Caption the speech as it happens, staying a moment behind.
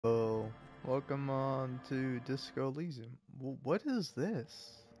Welcome on to Disco Elysium. What is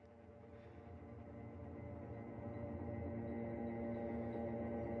this?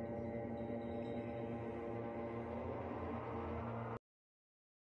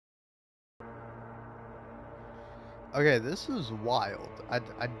 Okay, this is wild. I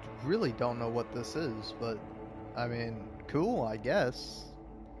really don't know what this is, but I mean, cool, I guess.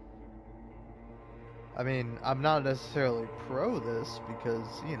 I mean, I'm not necessarily pro this because,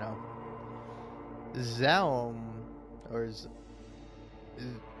 Zaum, or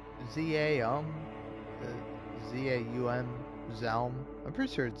Z-A-Um, Z-A-U-M, Zaum. I'm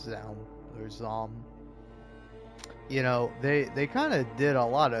pretty sure it's Zaum, or Zom. They kind of did a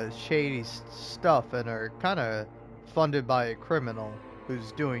lot of shady stuff and are kind of funded by a criminal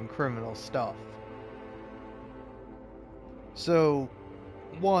who's doing criminal stuff. So,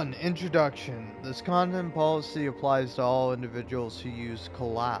 one, introduction. This content policy applies to all individuals who use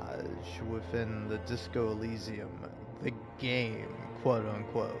collage within the Disco Elysium, the game, quote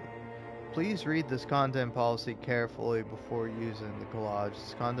unquote. Please read this content policy carefully before using the collage.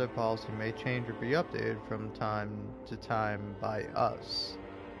 This content policy may change or be updated from time to time by us.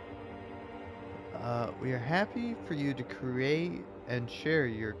 We are happy for you to create and share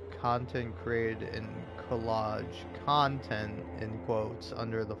your content created in collage content in quotes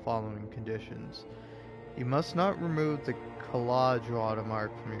under the following conditions. You must not remove the collage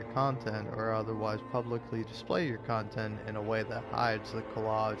watermark from your content or otherwise publicly display your content in a way that hides the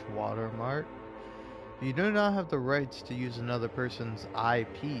collage watermark. You do not have the rights to use another person's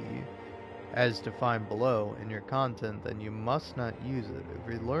IP as defined below in your content, then you must not use it. If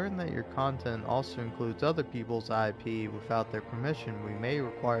we learn that your content also includes other people's IP without their permission, we may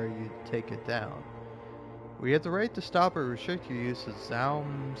require you to take it down. We have the right to stop or restrict your use of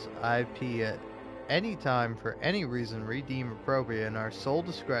Zaum's IP at any time for any reason we deem appropriate in our sole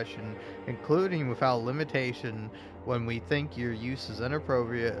discretion, including without limitation when we think your use is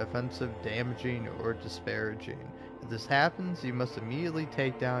inappropriate, offensive, damaging, or disparaging. If this happens, you must immediately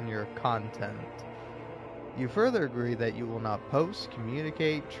take down your content. You further agree that you will not post,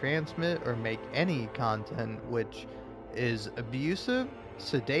 communicate, transmit, or make any content which is abusive,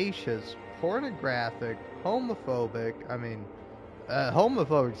 seditious, pornographic, homophobic.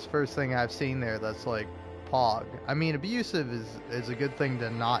 Homophobic's first thing I've seen there that's like pog. I mean, abusive is a good thing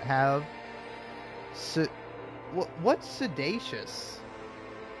to not have. What's seditious?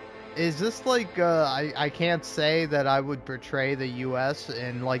 Is this like, I can't say that I would betray the US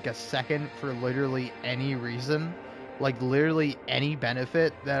in like a second for literally any reason? Like literally any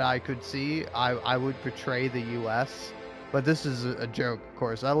benefit that I could see, I would betray the US. But this is a joke, of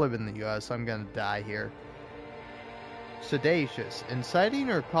course. I live in the US, so I'm gonna die here. Seditious, inciting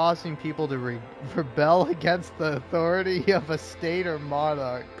or causing people to rebel against the authority of a state or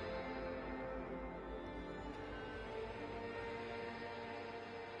monarch.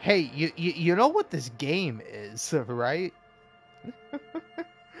 Hey, you know what this game is, right?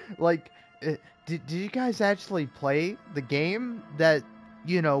 Like, did you guys actually play the game that,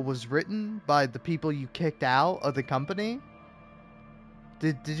 was written by the people you kicked out of the company?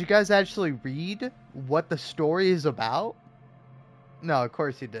 Did you guys actually read what the story is about? No, of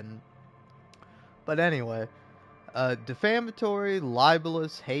course you didn't. But anyway, defamatory,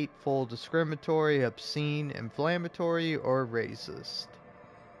 libelous, hateful, discriminatory, obscene, inflammatory, or racist.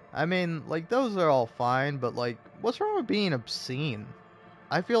 I mean, like, those are all fine, but, like, what's wrong with being obscene?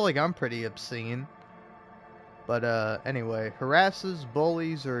 I feel like I'm pretty obscene. But, anyway, harasses,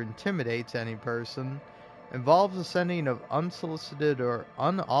 bullies, or intimidates any person, involves the sending of unsolicited or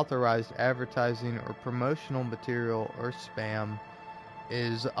unauthorized advertising or promotional material or spam,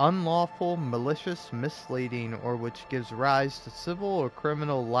 is unlawful, malicious, misleading, or which gives rise to civil or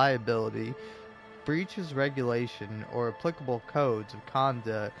criminal liability, breaches regulation or applicable codes of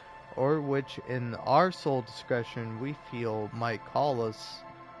conduct, or which in our sole discretion we feel might call us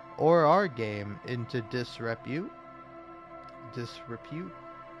or our game into disrepute,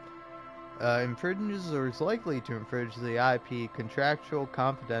 infringes or is likely to infringe the IP, contractual,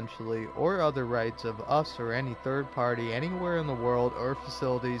 confidentially, or other rights of us or any third party anywhere in the world or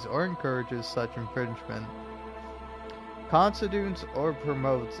facilities, or encourages such infringement, constitutes or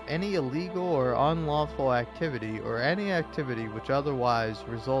promotes any illegal or unlawful activity or any activity which otherwise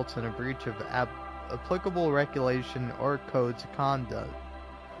results in a breach of applicable regulation or codes of conduct,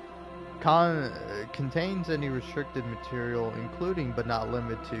 contains any restricted material, including but not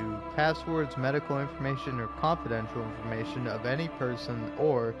limited to passwords, medical information, or confidential information of any person,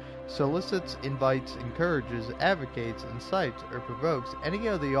 or solicits, invites, encourages, advocates, incites, or provokes any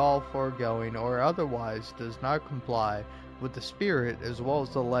of the all foregoing, or otherwise does not comply with the spirit as well as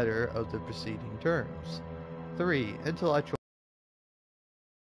the letter of the preceding terms. 3. Intellectual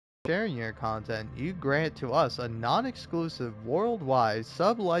sharing your content, you grant to us a non-exclusive, worldwide,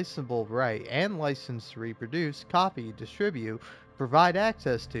 sub-licensable right and license to reproduce, copy, distribute, provide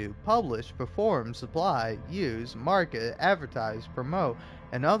access to, publish, perform, supply, use, market, advertise, promote,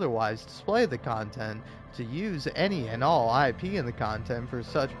 and otherwise display the content, to use any and all IP in the content for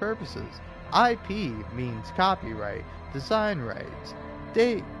such purposes. IP means copyright, design rights,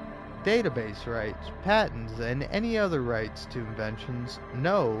 database rights, patents, and any other rights to inventions,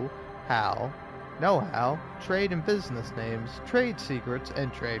 know-how, trade and business names, trade secrets,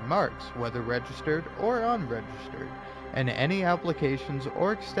 and trademarks, whether registered or unregistered, and any applications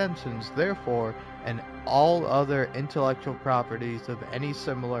or extensions therefore, and all other intellectual properties of any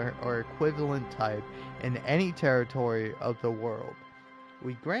similar or equivalent type in any territory of the world.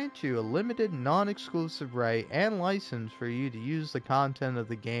 We grant you a limited, non-exclusive right and license for you to use the content of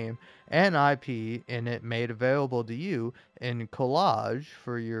the game and IP in it made available to you in collage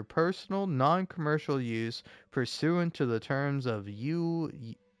for your personal, non-commercial use pursuant to the terms of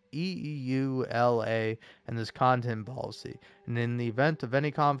EULA and this content policy. And in the event of any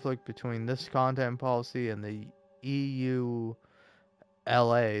conflict between this content policy and the EULA,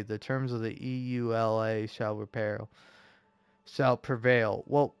 the terms of the EULA shall prevail.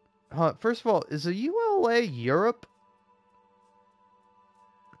 Well, first of all, is the ULA Europe?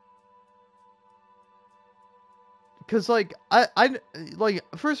 Because, like,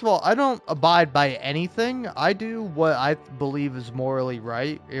 first of all, I don't abide by anything. I do what I believe is morally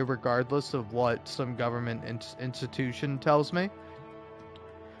right, regardless of what some government institution tells me.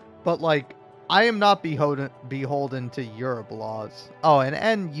 But, like, I am not beholden to Europe laws. Oh, an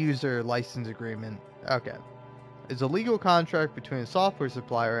end user license agreement. Okay. Is a legal contract between a software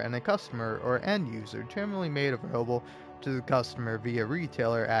supplier and a customer or end user, generally made available to the customer via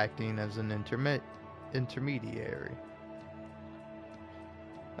retailer acting as an intermediary.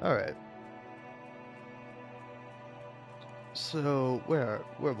 Alright. So, where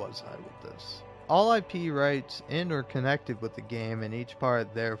was I with this? All IP rights in or connected with the game and each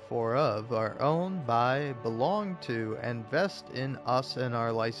part therefore of are owned by, belong to, and vest in us and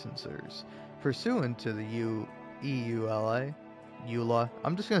our licensors, pursuant to the EULA.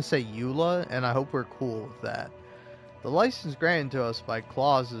 I'm just going to say EULA, and I hope we're cool with that. The license granted to us by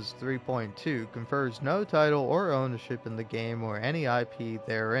clauses 3.2 confers no title or ownership in the game or any IP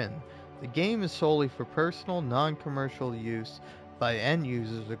therein. The game is solely for personal, non-commercial use by end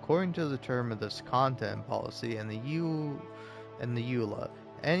users according to the term of this content policy and the EULA.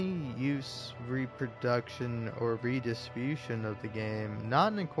 Any use, reproduction, or redistribution of the game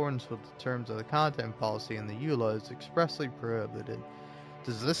not in accordance with the terms of the content policy and the EULA is expressly prohibited.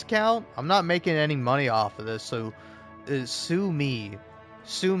 Does this count? I'm not making any money off of this, so sue me.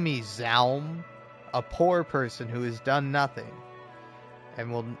 Sue me, Zaum, a poor person who has done nothing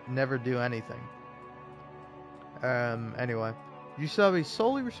and will never do anything. Anyway. You shall be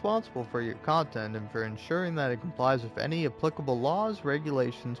solely responsible for your content and for ensuring that it complies with any applicable laws,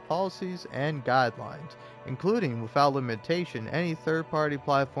 regulations, policies, and guidelines, including, without limitation, any third-party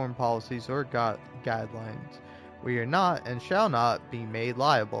platform policies or guidelines. We are not and shall not be made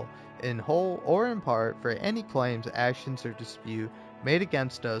liable, in whole or in part, for any claims, actions, or dispute made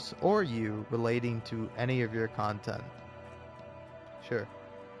against us or you relating to any of your content. Sure.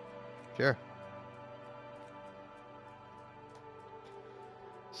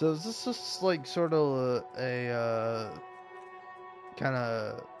 So is this just like sort of a kind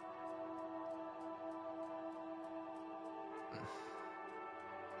of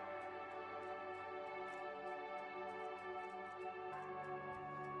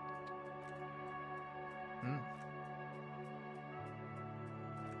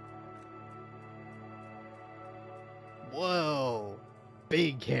Whoa,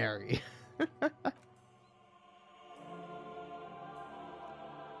 big Harry.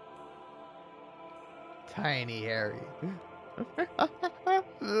 Tiny Harry.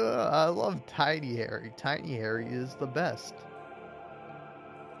 I love Tiny Harry. Tiny Harry is the best.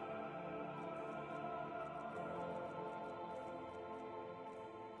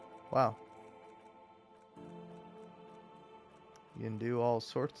 Wow. You can do all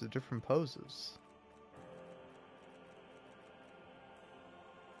sorts of different poses.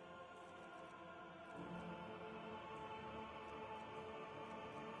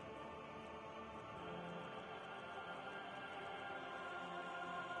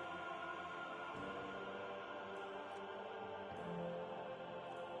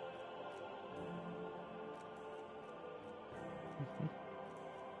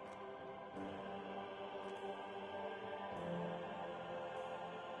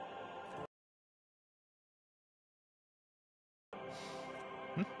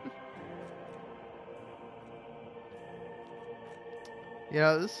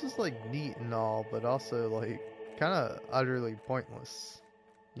 Yeah, this is like neat and all, but also like kind of utterly pointless.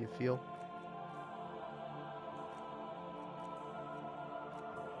 You feel?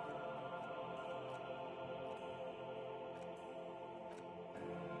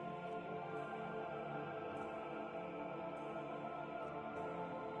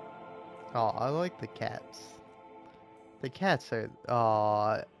 Oh, I like the cats. The cats are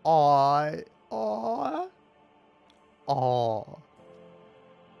aw.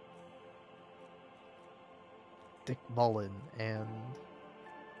 Dick Mullen and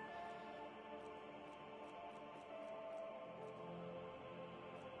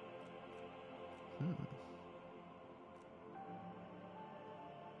hmm.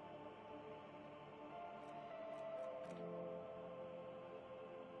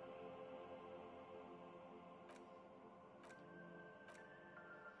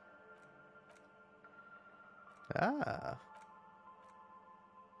 Ah,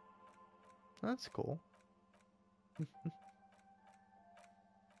 that's cool.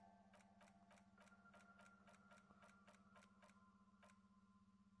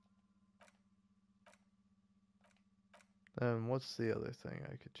 Then what's the other thing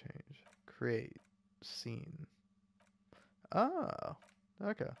I could change? Create scene. Ah,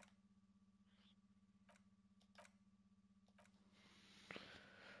 okay.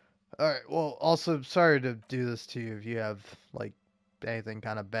 All right. Well, also sorry to do this to you if you have like anything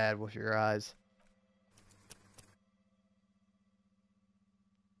kind of bad with your eyes.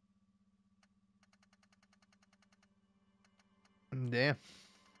 Damn.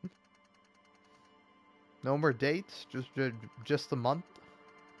 No more dates. Just the month.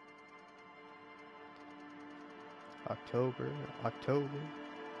 October, October,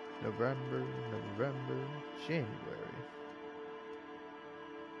 November, November, January.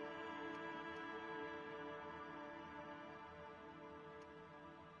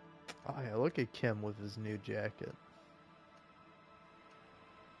 Oh yeah, look at Kim with his new jacket.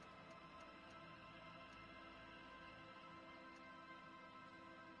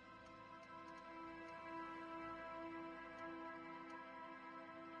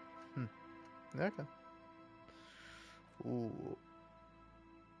 Hmm. Okay. Ooh.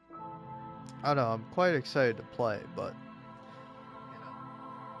 I don't know. I'm quite excited to play, but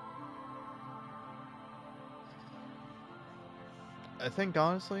I think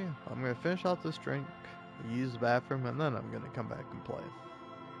honestly, I'm gonna finish out this drink, use the bathroom, and then I'm gonna come back and play.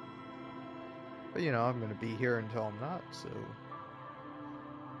 But I'm gonna be here until I'm not, so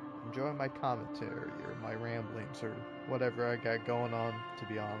enjoy my commentary or my ramblings or whatever I got going on, to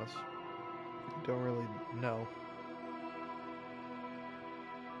be honest. Don't really know.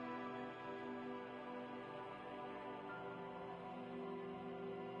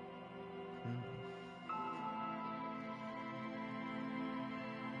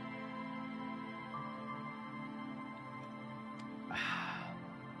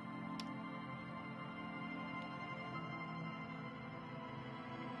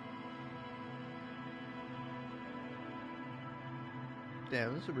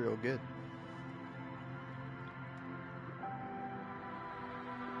 Damn, this is real good.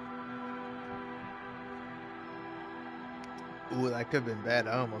 Ooh, that could have been bad.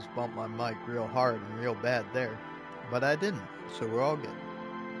 I almost bumped my mic real hard and real bad there. But I didn't, so we're all good.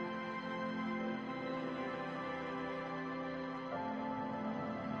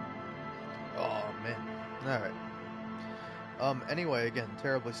 Oh, man. Alright. Anyway, again,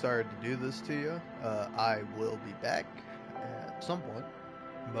 terribly sorry to do this to you. I will be back at some point.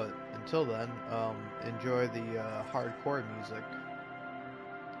 But until then, enjoy the hardcore music.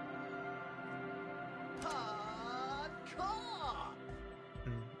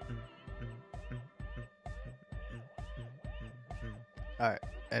 Alright,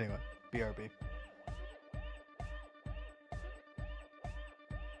 anyway, BRB.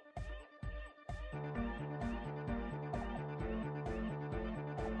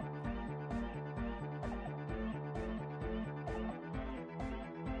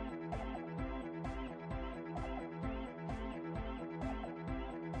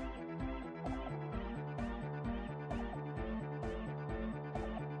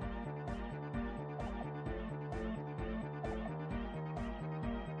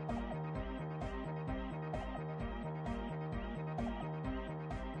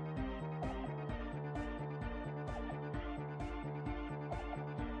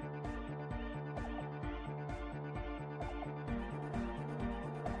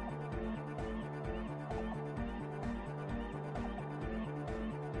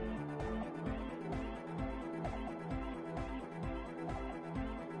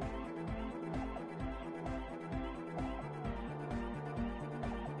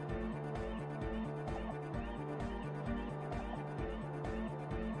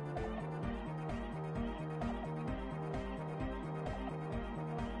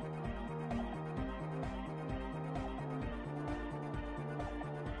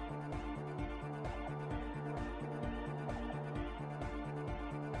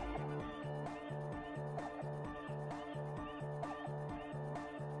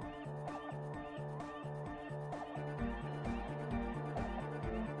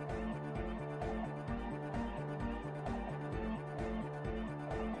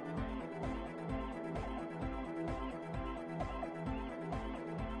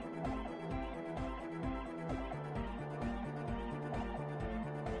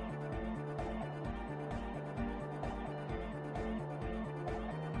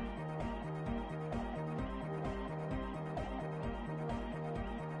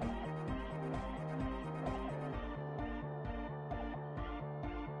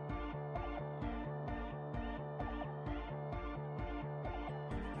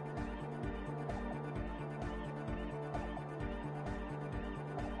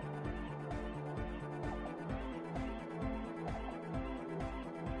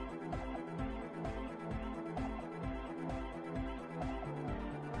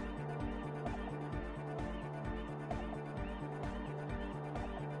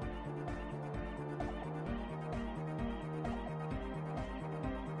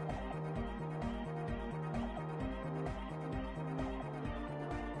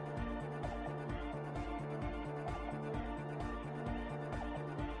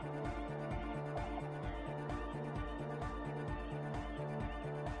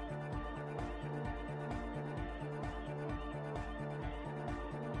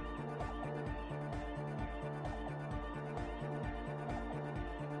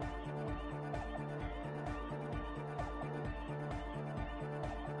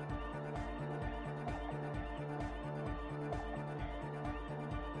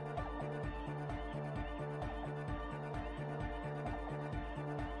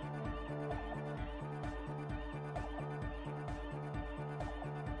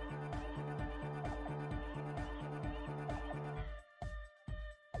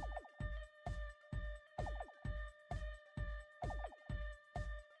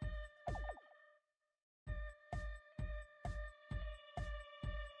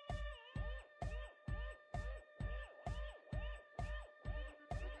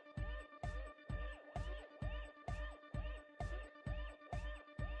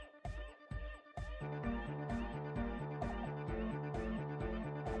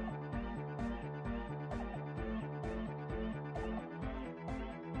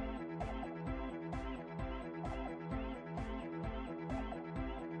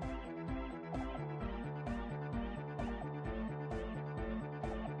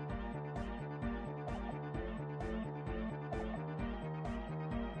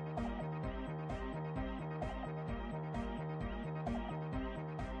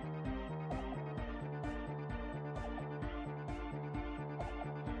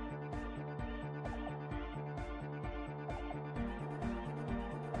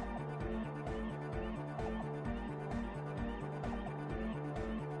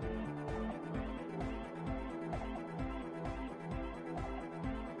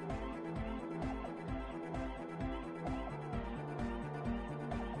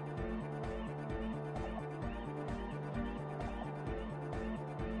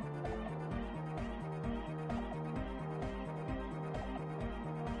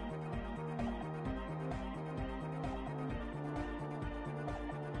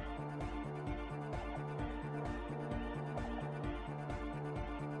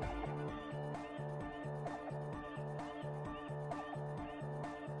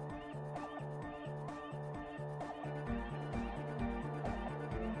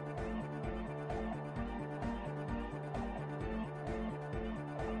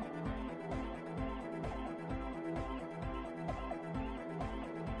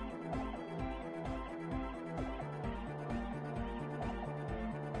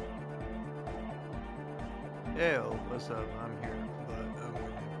 Hey, what's up? I'm here, but I'm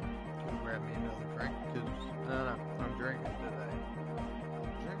gonna grab me another drink, cause no, I'm drinking today. I'm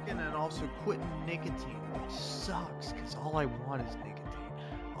drinking and also quitting nicotine, which sucks, cause all I want is nicotine.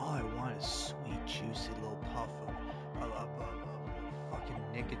 All I want is sweet, juicy little puff of fucking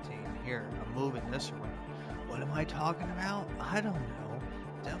nicotine. Here, I'm moving this around. What am I talking about? I don't know.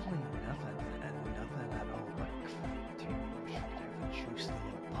 Definitely nothing, and nothing at all. Like nicotine, I should have a juicy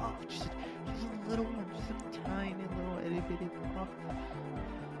little puff, just a little one, just a tiny little itty bitty puff.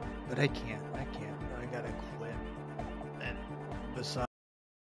 But I can't. I gotta quit. And besides,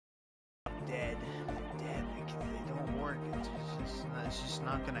 I'm dead. They don't work. It's just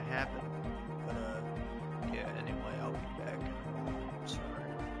not gonna happen. But yeah. Anyway, I'll be back in a moment. I'm sorry.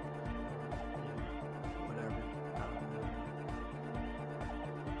 Yeah, whatever.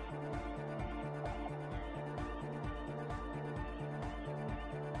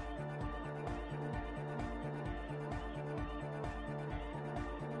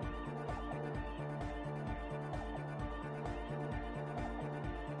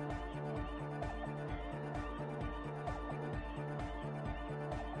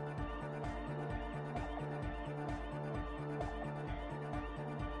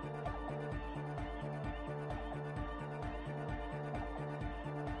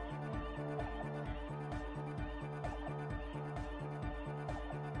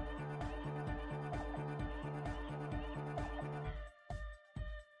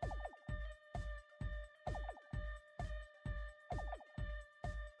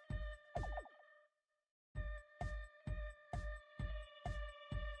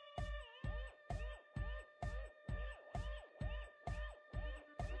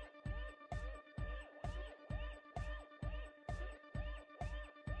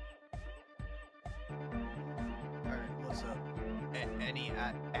 Alright, what's up? Any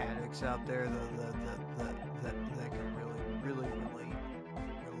addicts out there that can really relate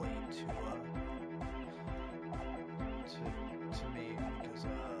to me, because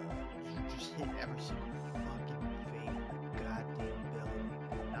you just hit every single fucking vape in the goddamn building,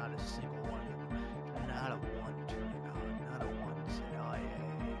 and not a single one of them, not a one turned it on, not a one said, oh yeah,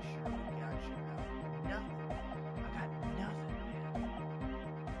 sure, we got you out. Nothing. I got nothing, man.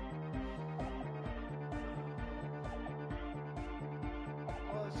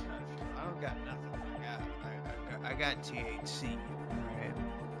 Well, it's not true. I don't got nothing. I got THC. Alright.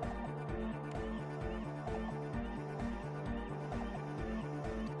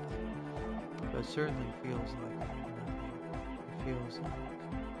 But it certainly feels like I have nothing. It feels like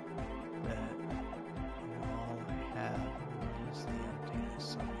that, all I have is the emptiness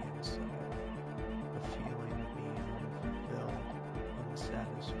on the inside. The feeling of being unfulfilled,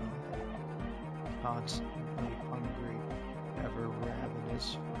 unsatisfied, constantly hungry, ever ravenous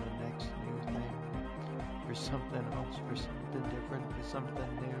for the next new thing, for something else, for something different, for something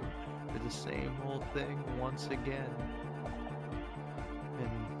new, for the same old thing once again.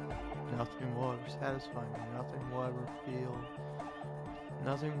 And nothing will ever satisfy me, nothing will ever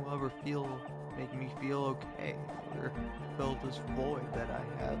make me feel okay, or fill this void that I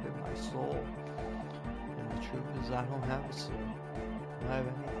have in my soul. And the truth is, I don't have a soul. I don't have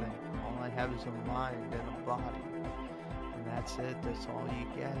anything. All I have is a mind and a body. And that's it. That's all you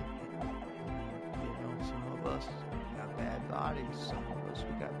get. Some of us got bad bodies. Some of us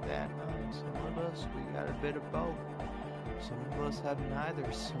we got bad minds. Some of us we got a bit of both. Some of us have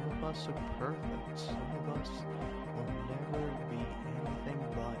neither. Some of us are perfect. Some of us will never be anything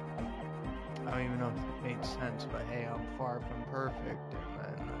but. I don't even know if that made sense, but hey, I'm far from perfect,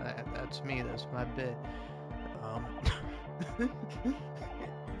 and that's me. That's my bit.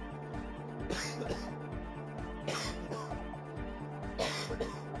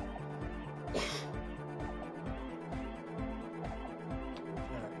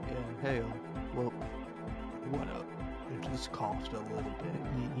 Hey, well, what up? I just coughed a little bit.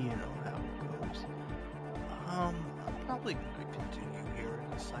 You know how it goes. I'm probably gonna continue here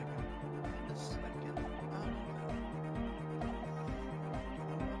in a second. I don't know.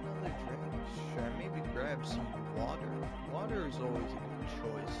 Another drink. Should I maybe grab some water? Water is always a good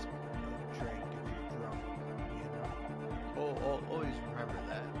choice of drink if you're drunk, you know? Always remember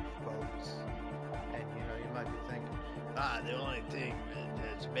that, folks. And, you might be thinking, the only thing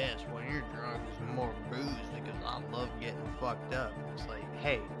that's best when you're drunk is more booze, because I love getting fucked up. It's like,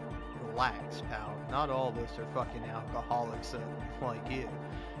 hey, relax, pal. Not all of us are fucking alcoholics like you.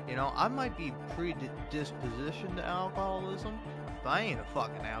 I might be predispositioned to alcoholism, but I ain't a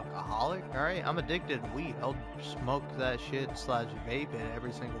fucking alcoholic, alright? I'm addicted to weed. I'll smoke that shit / vape it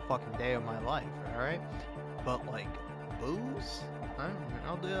every single fucking day of my life, alright? But, like, booze? I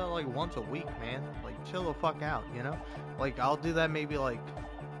I'll do that like once a week, man. Like chill the fuck out, you know? Like I'll do that maybe like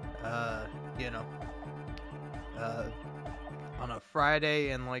you know, uh on a Friday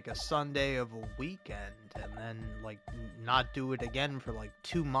and like a Sunday of a weekend, and then like not do it again for like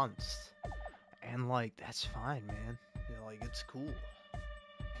 2 months. And like that's fine, man. You know, like it's cool.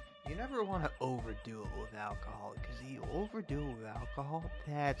 You never want to overdo it with alcohol, because you overdo it with alcohol,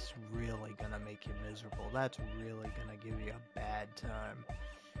 that's really gonna make you miserable. That's really gonna give you a bad time.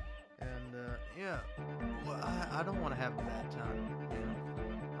 And yeah, well, I don't want to have a bad time. You know,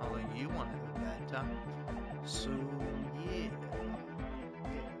 I don't think you want to have a bad time. So yeah,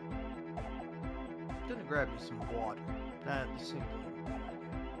 I'm gonna grab you some water. That's simple.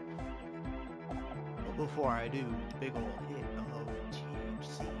 But before I do, big ol' hit of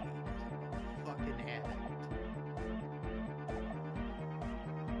THC. Fucking addict.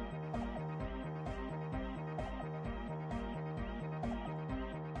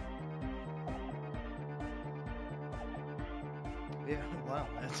 Yeah, wow,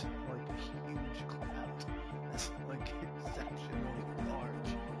 that's like a huge cloud. That's like exceptionally large.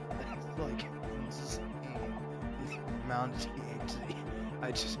 That's like insane. The amount of THC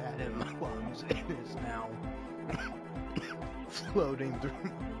I just had in my lungs, it is now floating through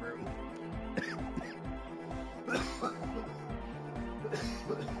my room.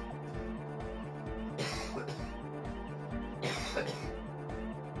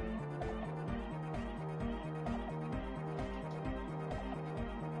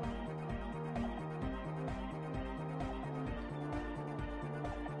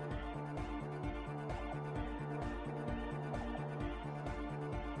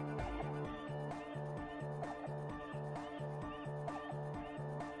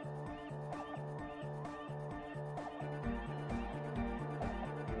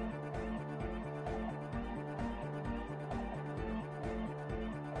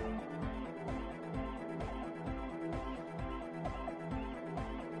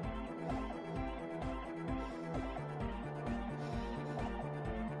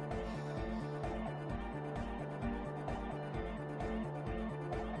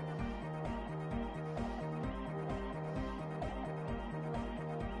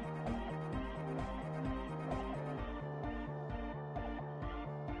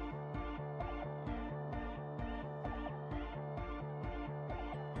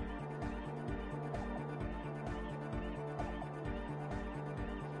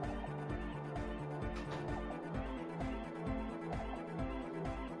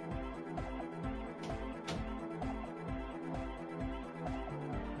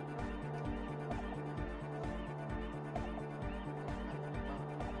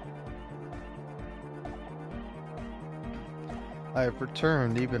 I have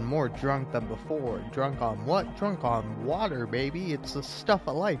returned even more drunk than before. Drunk on what? Drunk on water, baby. It's the stuff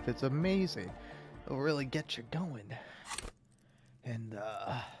of life. It's amazing. It'll really get you going. And,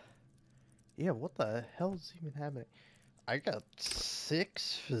 yeah, what the hell's even happening? I got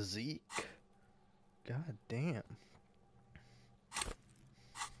 6 physique. God damn.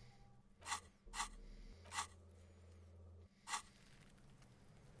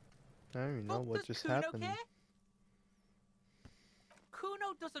 I don't even know what just happened. Care?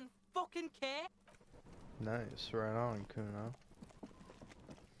 Kuno doesn't fucking care. Nice, right on, Kuno.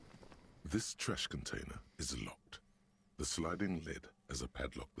 This trash container is locked. The sliding lid has a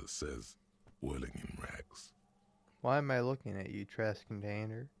padlock that says, "Whirling in rags." Why am I looking at you, trash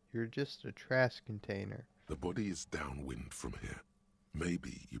container? You're just a trash container. The body is downwind from here.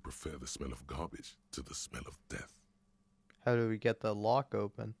 Maybe you prefer the smell of garbage to the smell of death. How do we get the lock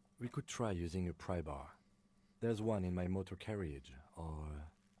open? We could try using a pry bar. There's one in my motor carriage, or...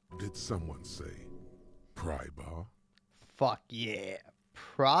 Did someone say pry bar? Fuck yeah.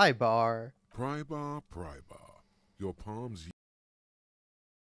 Pry bar. Pry bar, pry bar. Your palms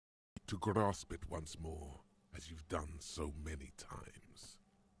to grasp it once more, as you've done so many times.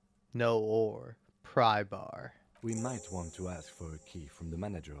 No or. Pry bar. We might want to ask for a key from the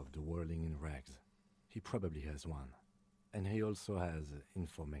manager of the Whirling in Rags. He probably has one. And he also has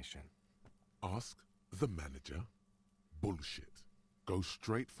information. Ask the manager? Bullshit. Go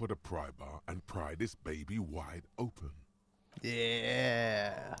straight for the pry bar and pry this baby wide open.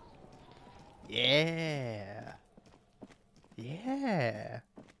 Yeah. Yeah. Yeah.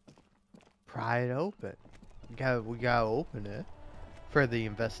 Pry it open. We gotta open it for the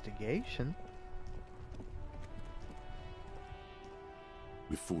investigation.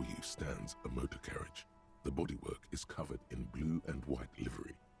 Before you stands a motor carriage. The bodywork is covered in blue and white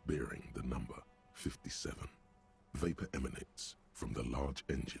livery, bearing the number 57. Vapor emanates from the large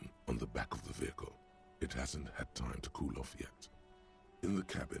engine on the back of the vehicle. It hasn't had time to cool off yet. In the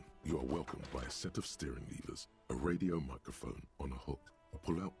cabin, you are welcomed by a set of steering levers, a radio microphone on a hook, a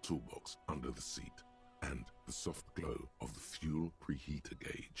pull-out toolbox under the seat, and the soft glow of the fuel preheater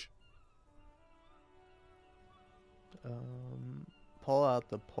gauge. Pull out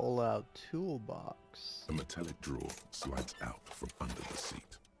the pull-out toolbox. A metallic drawer slides out from under the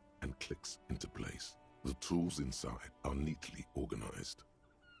seat and clicks into place. The tools inside are neatly organized.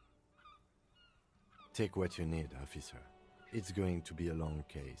 Take what you need, officer. It's going to be a long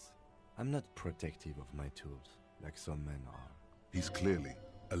case. I'm not protective of my tools, like some men are. He's clearly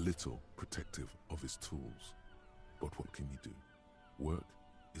a little protective of his tools. But what can you do? Work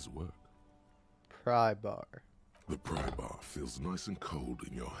is work. Pry bar. The pry bar feels nice and cold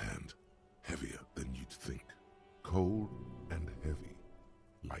in your hand, heavier than you'd think. Cold and heavy,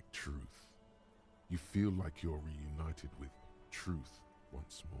 like truth. You feel like you're reunited with truth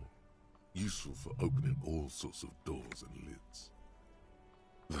once more. Useful for opening all sorts of doors and lids.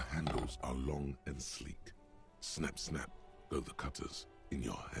 The handles are long and sleek. Snap, snap, go the cutters in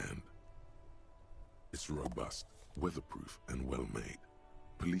your hand. It's robust, weatherproof, and well-made.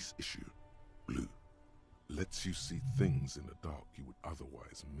 Police issue, blue. Lets you see things in the dark you would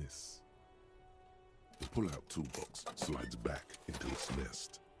otherwise miss. The pull-out toolbox slides back into its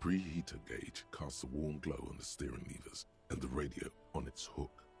nest. Preheater gauge casts a warm glow on the steering levers and the radio on its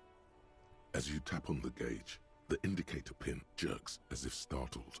hook. As you tap on the gauge, the indicator pin jerks as if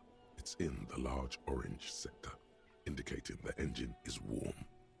startled. It's in the large orange sector, indicating the engine is warm.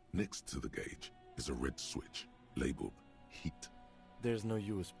 Next to the gauge is a red switch labeled heat. There's no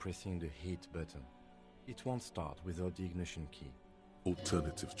use pressing the heat button. It won't start without the ignition key.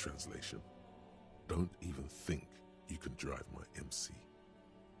 Alternative translation. Don't even think you can drive my MC.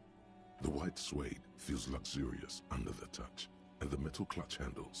 The white suede feels luxurious under the touch, and the metal clutch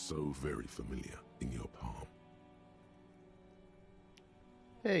handle so very familiar in your palm.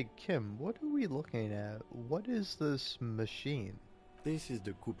 Hey, Kim, what are we looking at? What is this machine? This is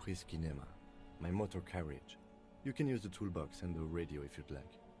the Cupri's Kinema, my motor carriage. You can use the toolbox and the radio if you'd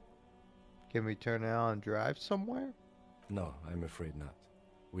like. Can we turn it on and drive somewhere? No, I'm afraid not.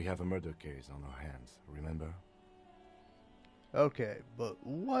 We have a murder case on our hands, remember? Okay, but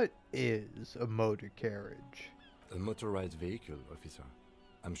what is a motor carriage? A motorized vehicle, officer.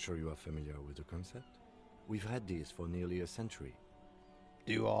 I'm sure you are familiar with the concept. We've had these for nearly a century.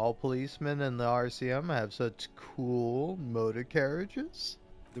 Do all policemen in the RCM have such cool motor carriages?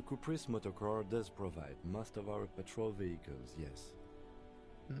 The Cupri's Motorcar does provide most of our patrol vehicles, yes.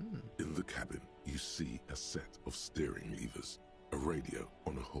 In the cabin, you see a set of steering levers, a radio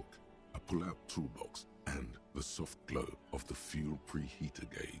on a hook, a pull-out toolbox, and the soft glow of the fuel preheater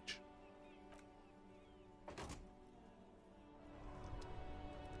gauge.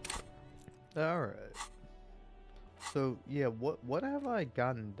 Alright. So, yeah, what have I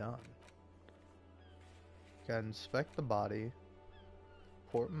gotten done? Gotta inspect the body,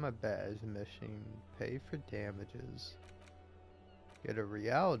 report my badge missing, pay for damages, get a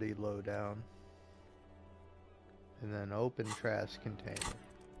reality lowdown, and then open trash container.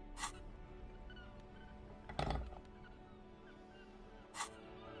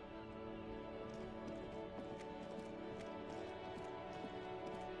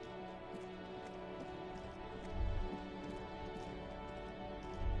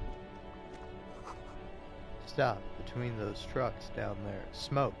 Stop between those trucks down there.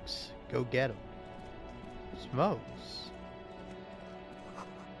 Smokes. Go get them. Smokes.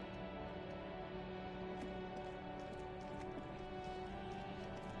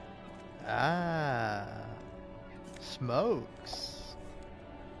 Ah. Smokes.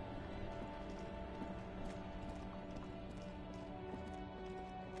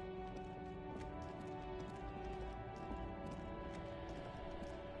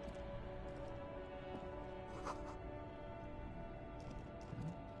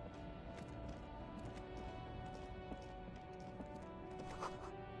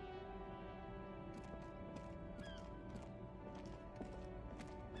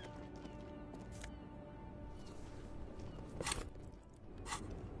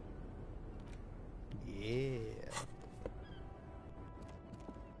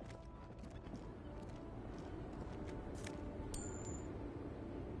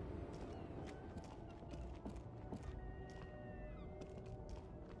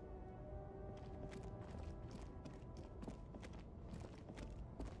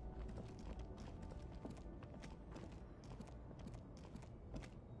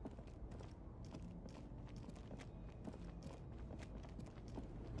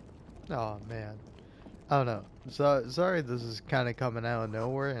 Oh man, I don't know. So sorry, this is kind of coming out of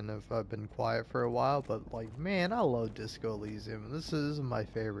nowhere, and if I've been quiet for a while, but like, man, I love Disco Elysium. This is my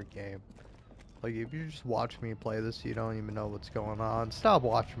favorite game. Like, if you just watch me play this, you don't even know what's going on. Stop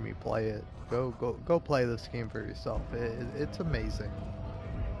watching me play it. Go play this game for yourself. It's amazing.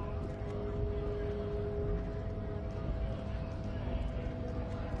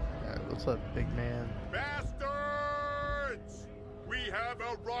 Alright, what's up, big man? Bastards! We have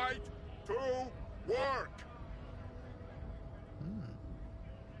a right to work!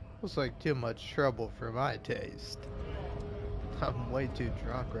 Looks like too much trouble for my taste. I'm way too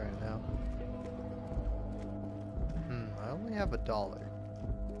drunk right now. I only have $1.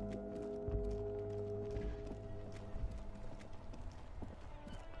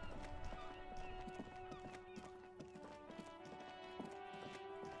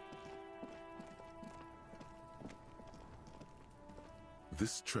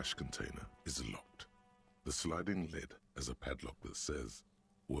 This trash container is locked. The sliding lid has a padlock that says,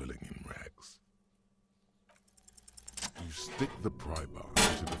 "Whirling in rags." You stick the pry bar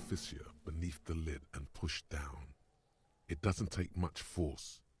into the fissure beneath the lid and push down. It doesn't take much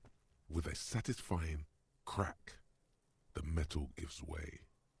force. With a satisfying crack, the metal gives way.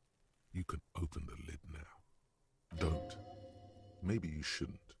 You can open the lid now. Don't. Maybe you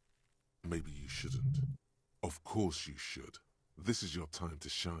shouldn't. Maybe you shouldn't. Of course you should. This is your time to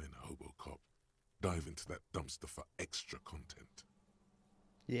shine, Hobocop. Dive into that dumpster for extra content.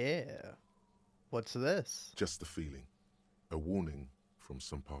 Yeah. What's this? Just a feeling. A warning from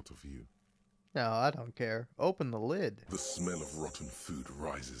some part of you. No, I don't care. Open the lid. The smell of rotten food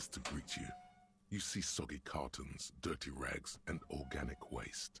rises to greet you. You see soggy cartons, dirty rags, and organic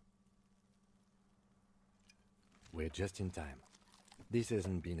waste. We're just in time. This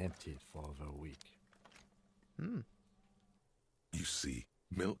hasn't been emptied for over a week. You see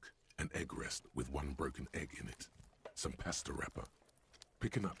milk and egg rest with one broken egg in it. Some pasta wrapper.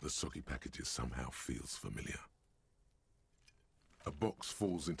 Picking up the soggy packages somehow feels familiar. A box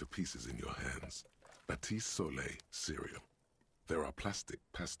falls into pieces in your hands. Batiste Soleil cereal. There are plastic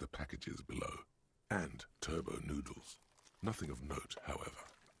pasta packages below. And turbo noodles. Nothing of note, however.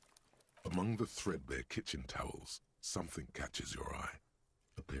 Among the threadbare kitchen towels, something catches your eye.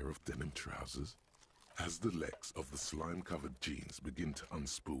 A pair of denim trousers. As the legs of the slime-covered jeans begin to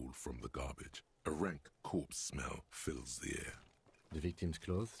unspool from the garbage, a rank corpse smell fills the air. The victim's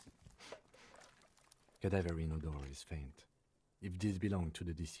clothes? Cadaverine odor is faint. If these belong to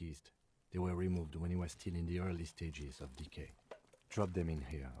the deceased, they were removed when he was still in the early stages of decay. Drop them in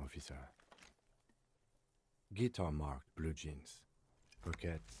here, officer. Guitar-marked blue jeans.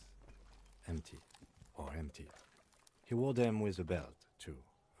 Pockets empty or empty. He wore them with a belt, too,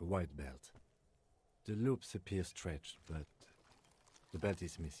 a white belt. The loops appear stretched, but the belt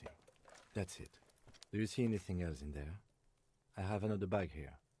is missing. That's it. Do you see anything else in there? I have another bag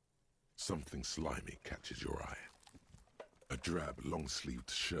here. Something slimy catches your eye. A drab,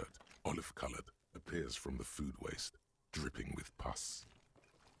 long-sleeved shirt, olive-colored, appears from the food waste, dripping with pus.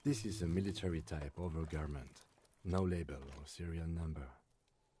 This is a military-type overgarment. No label or serial number.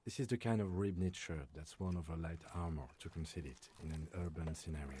 This is the kind of rib-knit shirt that's worn over light armor to conceal it in an urban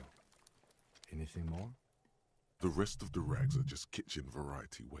scenario. Anything more? The rest of the rags are just kitchen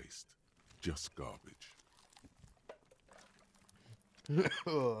variety waste. Just garbage.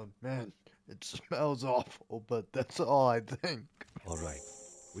 Oh, man. It smells awful, but that's all I think. All right.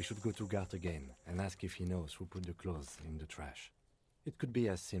 We should go to Gart again and ask if he knows who put the clothes in the trash. It could be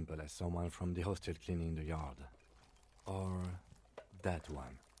as simple as someone from the hostel cleaning the yard. Or that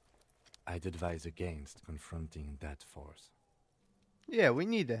one. I'd advise against confronting that force. Yeah, we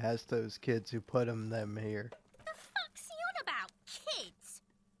need to ask those kids who put them here. The fuck's he on about? Kids?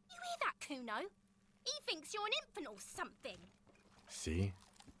 You hear that, Kuno? He thinks you're an infant or something. See?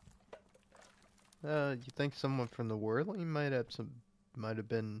 You think someone from the Whirling might have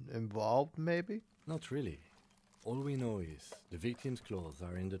been involved, maybe? Not really. All we know is the victim's clothes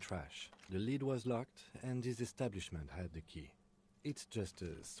are in the trash. The lid was locked, and his establishment had the key. It's just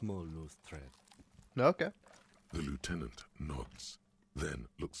a small loose thread. Okay. The lieutenant nods, then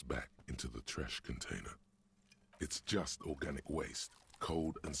looks back into the trash container. It's just organic waste,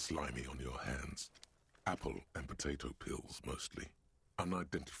 cold and slimy on your hands. Apple and potato peels, mostly.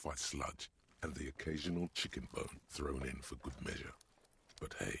 Unidentified sludge, and the occasional chicken bone thrown in for good measure.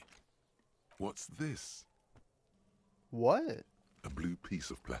 But hey, what's this? What? A blue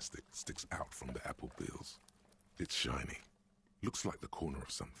piece of plastic sticks out from the apple peels. It's shiny. Looks like the corner of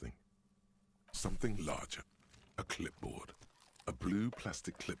something. Something larger. A clipboard. A blue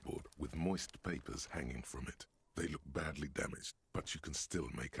plastic clipboard with moist papers hanging from it. They look badly damaged, but you can still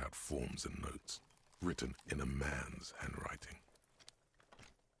make out forms and notes. written in a man's handwriting.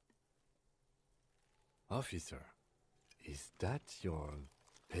 Officer, is that your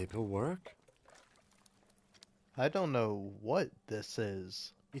paperwork? I don't know what this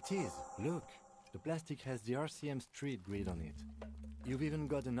is. It is. Look, the plastic has the RCM street grid on it. You've even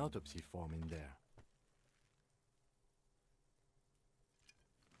got an autopsy form in there.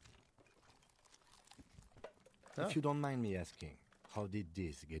 Oh. If you don't mind me asking, how did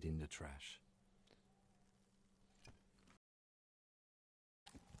this get in the trash?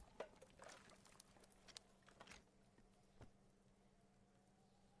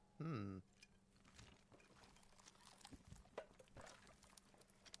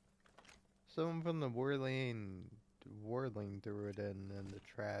 Someone from the whirling threw it in the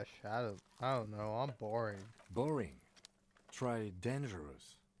trash. I don't know. I'm boring. Boring. Try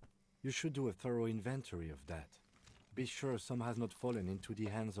dangerous. You should do a thorough inventory of that. Be sure some has not fallen into the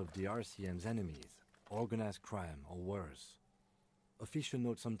hands of the RCM's enemies, organized crime, or worse. Official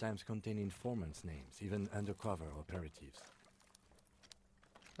notes sometimes contain informants' names, even undercover operatives.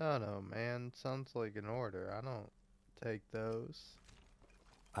 I don't know, man. Sounds like an order. I don't take those.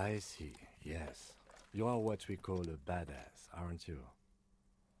 I see, yes. You are what we call a badass, aren't you?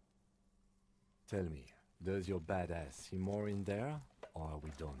 Tell me, does your badass see more in there, or are we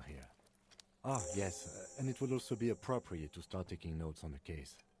done here? Ah, yes, and it would also be appropriate to start taking notes on the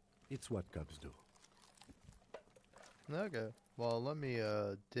case. It's what cops do. Okay. Well, let me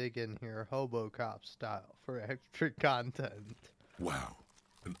dig in here hobo cop style for extra content. Wow,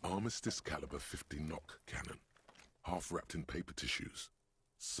 an armistice caliber 50 knock cannon, half wrapped in paper tissues.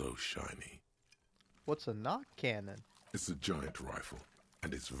 So shiny. What's a knock cannon? It's a giant rifle,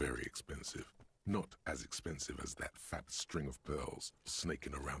 and it's very expensive. Not as expensive as that fat string of pearls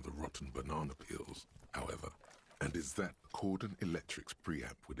snaking around the rotten banana peels, however. And is that Cordon Electric's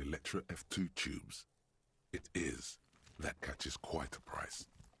preamp with Electra F2 tubes? It is. That catches quite a price.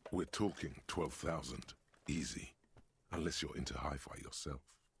 We're talking 12,000, easy. Unless you're into hi-fi yourself.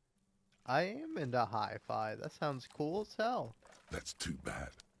 I am into hi-fi. That sounds cool as hell. That's too bad,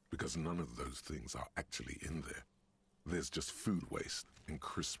 because none of those things are actually in there. There's just food waste and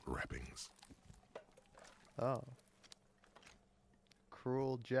crisp wrappings. Oh.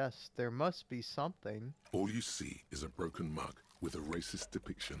 Cruel jest. There must be something. All you see is a broken mug with a racist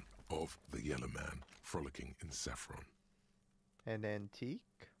depiction of the Yellow Man frolicking in saffron. An antique?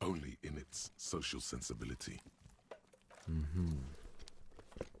 Only in its social sensibility.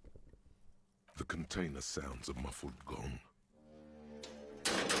 The container sounds a muffled gong.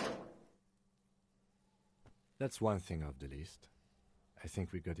 That's one thing off the list. I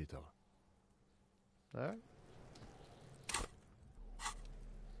think we got it all. Alright.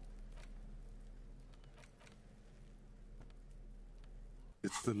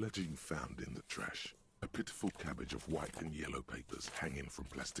 It's the ledger you found in the trash. A pitiful cabbage of white and yellow papers hanging from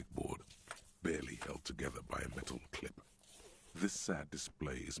plastic board, barely held together by a metal clip. This sad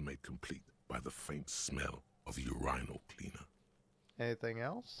display is made complete by the faint smell of urinal cleaner. Anything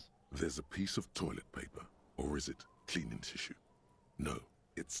else? There's a piece of toilet paper, or is it cleaning tissue? No,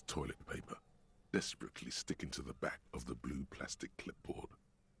 it's toilet paper, desperately sticking to the back of the blue plastic clipboard.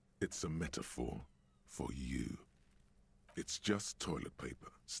 It's a metaphor for you. It's just toilet paper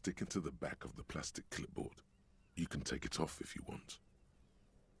sticking to the back of the plastic clipboard. You can take it off if you want.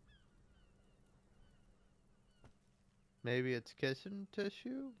 Maybe it's kitchen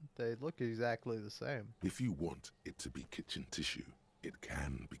tissue? They look exactly the same. If you want it to be kitchen tissue, it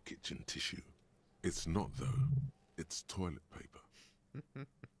can be kitchen tissue. It's not, though. It's toilet paper.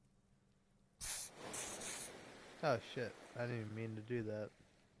 Oh shit, I didn't even mean to do that.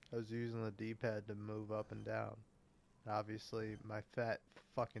 I was using the D-pad to move up and down. Obviously, my fat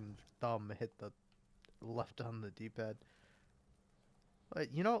fucking thumb hit the left on the D-pad.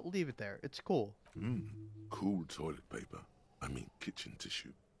 But you know what? Leave it there. It's cool. Cool toilet paper. I mean kitchen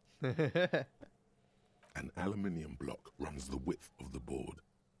tissue. An aluminium block runs the width of the board,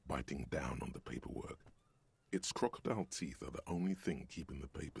 biting down on the paperwork. Its crocodile teeth are the only thing keeping the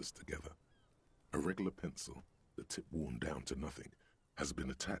papers together. A regular pencil, the tip worn down to nothing, has been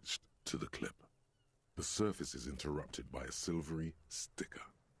attached to the clip. The surface is interrupted by a silvery sticker.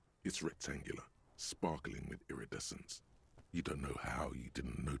 It's rectangular, sparkling with iridescence. You don't know how you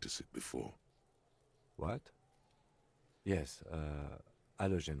didn't notice it before. What? Yes,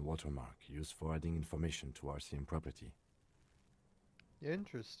 halogen watermark used for adding information to RCM property.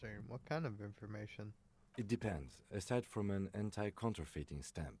 Interesting. What kind of information? It depends. Aside from an anti-counterfeiting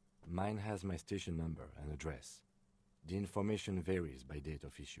stamp, mine has my station number and address. The information varies by date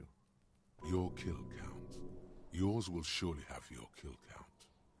of issue. Your kill count. Yours will surely have your kill count.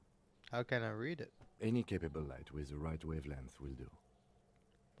 How can I read it? Any capable light with the right wavelength will do.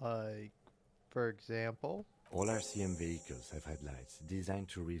 Like, for example? All RCM vehicles have headlights designed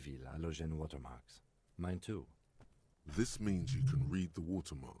to reveal halogen watermarks. Mine too. This means you can read the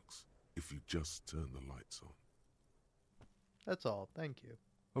watermarks if you just turn the lights on. That's all, thank you.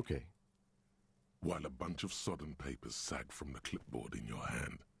 Okay. While a bunch of sodden papers sag from the clipboard in your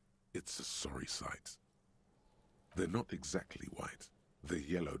hand, it's a sorry sight. They're not exactly white. They're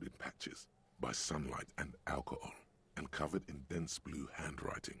yellowed in patches by sunlight and alcohol, and covered in dense blue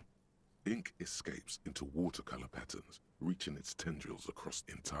handwriting. Ink escapes into watercolor patterns, reaching its tendrils across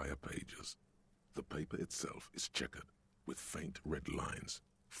entire pages. The paper itself is checkered, with faint red lines,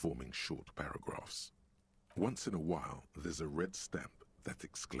 forming short paragraphs. Once in a while, there's a red stamp that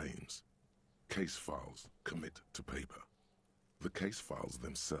exclaims, "Case files commit to paper." The case files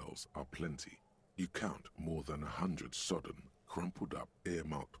themselves are plenty. You count more than 100 sodden, crumpled up,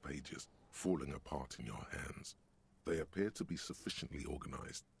 earmarked pages falling apart in your hands. They appear to be sufficiently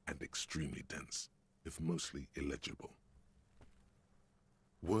organized and extremely dense, if mostly illegible.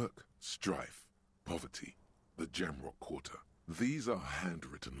 Work, strife, poverty, the Jamrock Quarter. These are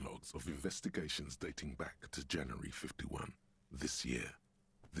handwritten logs of investigations dating back to January 51, this year.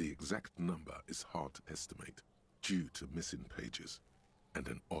 The exact number is hard to estimate, due to missing pages and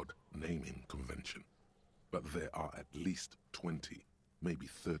an odd naming convention. But there are at least 20, maybe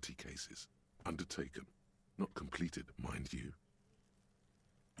 30 cases, undertaken, not completed, mind you.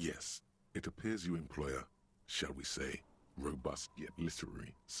 Yes, it appears you employ a, shall we say, robust yet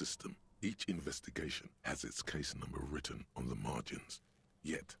literary system. Each investigation has its case number written on the margins,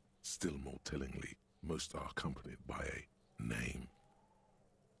 yet, still more tellingly, most are accompanied by a name.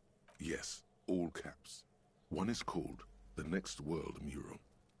 Yes, all caps. One is called The Next World Mural.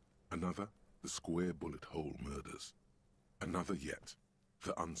 Another, The Square Bullet Hole Murders. Another yet,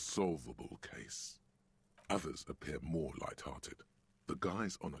 The Unsolvable Case. Others appear more light-hearted. The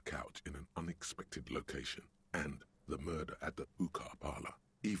guys on a couch in an unexpected location, and the murder at the Ukar Parlor.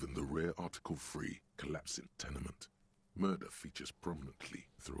 Even the rare article-free collapsing tenement. Murder features prominently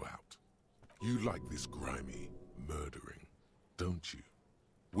throughout. You like this grimy murdering, don't you?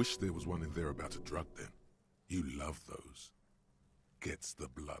 Wish there was one in there about a drug den. You love those. Gets the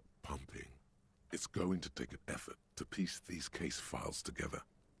blood pumping. It's going to take an effort to piece these case files together,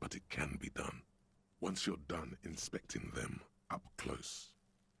 but it can be done. Once you're done inspecting them up close.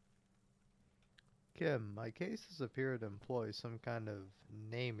 Kim, my cases appear to employ some kind of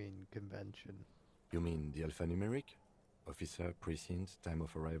naming convention. You mean the alphanumeric? Officer, precinct, time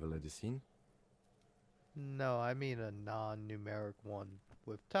of arrival at the scene? No, I mean a non-numeric one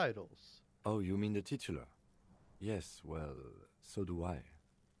with titles. Oh, you mean the titular? Yes, well, so do I.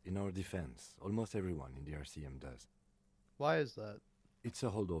 In our defense, almost everyone in the RCM does. Why is that? It's a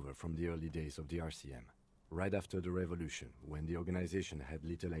holdover from the early days of the RCM, right after the revolution, when the organization had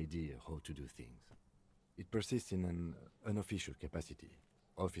little idea how to do things. It persists in an unofficial capacity.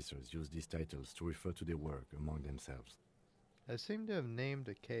 Officers use these titles to refer to their work among themselves. I seem to have named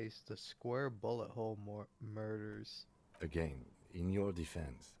a case the Square Bullet Hole Murders. Again, in your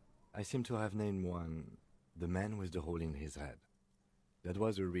defense, I seem to have named one the man with the hole in his head. That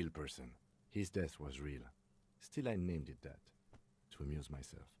was a real person. His death was real. Still, I named it that, to amuse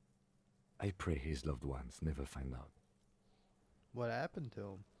myself. I pray his loved ones never find out. What happened to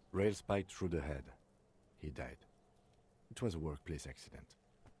him? Rail spiked through the head. He died. It was a workplace accident.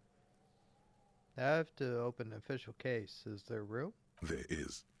 I have to open an official case. Is there room? There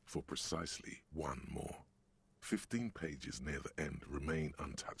is, for precisely one more. 15 pages near the end remain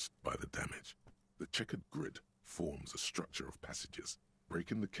untouched by the damage. The checkered grid forms a structure of passages,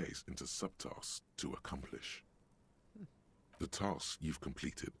 breaking the case into subtasks to accomplish. The tasks you've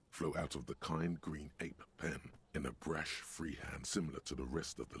completed flow out of the kind green ape pen in a brash freehand similar to the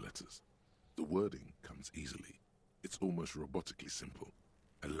rest of the letters. The wording comes easily. It's almost robotically simple,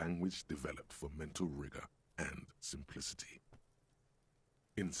 a language developed for mental rigor and simplicity.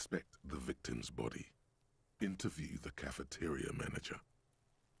 Inspect the victim's body. Interview the cafeteria manager.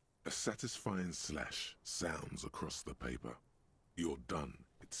 A satisfying slash sounds across the paper. You're done,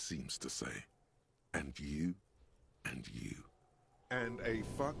 it seems to say. And you, and you. And a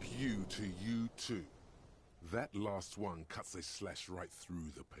fuck you to you too. That last one cuts a slash right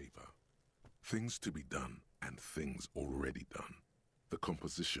through the paper. Things to be done and things already done. The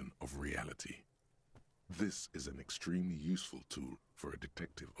composition of reality. This is an extremely useful tool for a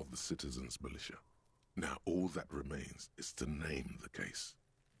detective of the citizens' militia. Now all that remains is to name the case.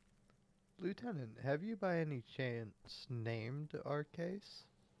 Lieutenant, have you by any chance named our case?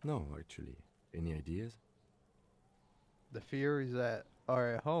 No, actually. Any ideas? The fear is that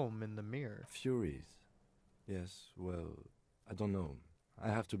are at home in the mirror. Furies. Yes, well, I don't know. I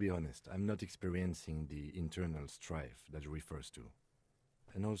have to be honest, I'm not experiencing the internal strife that it refers to.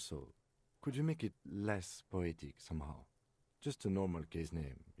 And also, could you make it less poetic somehow? Just a normal case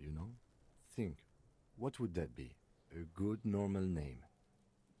name, you know? Think, what would that be? A good normal name.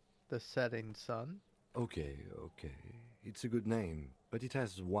 The setting sun? Okay. It's a good name, but it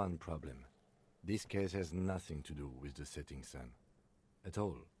has one problem. This case has nothing to do with the setting sun. At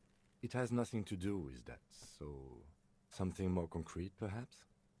all. It has nothing to do with that, so... something more concrete, perhaps?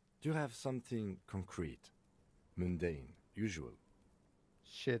 Do you have something concrete? Mundane, usual?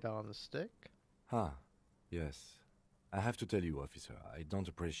 Shit on a stick? Yes. I have to tell you, officer, I don't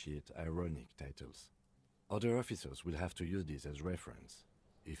appreciate ironic titles. Other officers will have to use this as reference.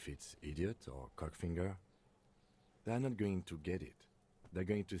 If it's idiot or cockfinger, they're not going to get it.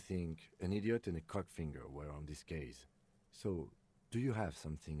 They're going to think an idiot and a cockfinger were on this case. So, do you have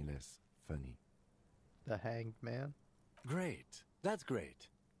something less funny? The Hanged Man? Great. That's great.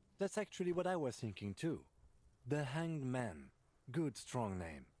 That's actually what I was thinking too. The Hanged Man. Good, strong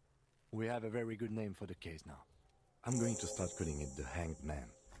name. We have a very good name for the case now. I'm going to start calling it the Hanged Man.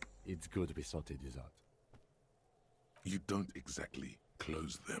 It's good we sorted this out. You don't exactly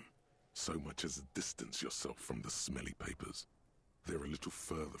close them, so much as distance yourself from the smelly papers. They're a little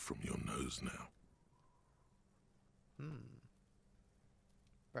further from your nose now.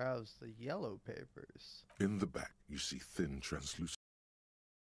 Browse the yellow papers. In the back, you see thin, translucent,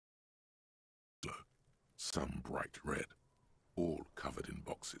 some bright red, all covered in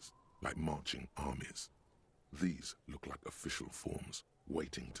boxes, like marching armies. These look like official forms,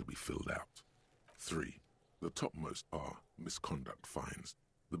 waiting to be filled out. 3. The topmost are misconduct fines,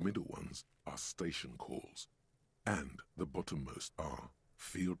 the middle ones are station calls, and the bottommost are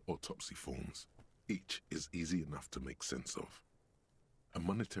field autopsy forms. Each is easy enough to make sense of. A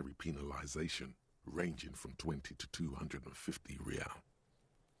monetary penalization ranging from 20 to 250 real.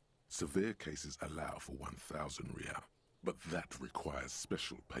 Severe cases allow for 1,000 real, but that requires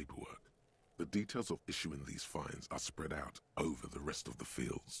special paperwork. The details of issuing these fines are spread out over the rest of the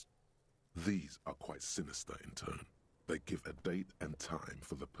fields. These are quite sinister in turn. They give a date and time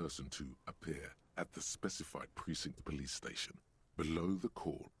for the person to appear at the specified precinct police station. Below the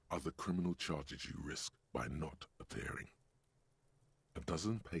call are the criminal charges you risk by not appearing. A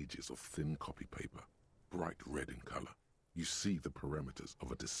dozen pages of thin copy paper, bright red in color. You see the parameters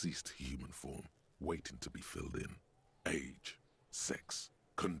of a deceased human form waiting to be filled in. Age, sex,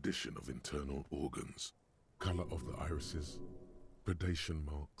 condition of internal organs, color of the irises, predation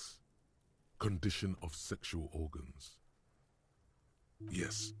marks, condition of sexual organs.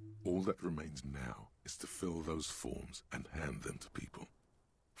 Yes, all that remains now is to fill those forms and hand them to people.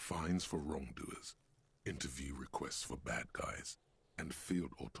 Fines for wrongdoers, interview requests for bad guys, and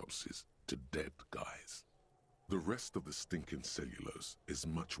field autopsies to dead guys. The rest of the stinking cellulose is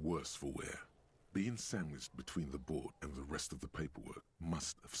much worse for wear. Being sandwiched between the board and the rest of the paperwork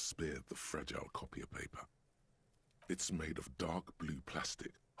must have spared the fragile copier paper. It's made of dark blue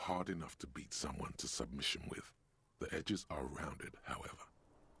plastic, hard enough to beat someone to submission with. The edges are rounded, however.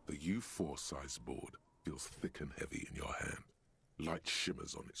 The U4 size board feels thick and heavy in your hand. Light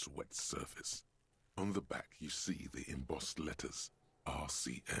shimmers on its wet surface. On the back you see the embossed letters,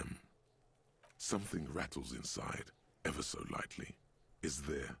 RCM. Something rattles inside, ever so lightly. Is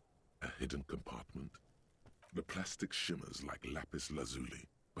there a hidden compartment? The plastic shimmers like lapis lazuli,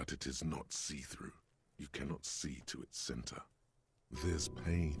 but it is not see-through. You cannot see to its center. There's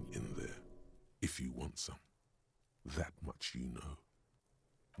pain in there, if you want some. That much you know.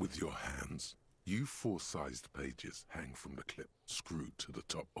 With your hands, U4-sized pages hang from the clip screwed to the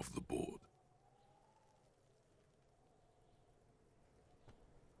top of the board.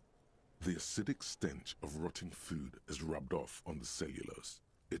 The acidic stench of rotting food is rubbed off on the cellulose.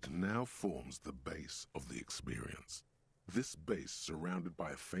 It now forms the base of the experience. This base surrounded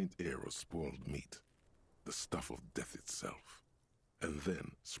by a faint air of spoiled meat, the stuff of death itself, and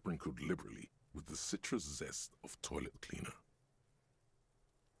then sprinkled liberally with the citrus zest of toilet cleaner.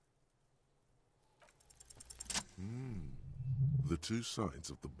 The two sides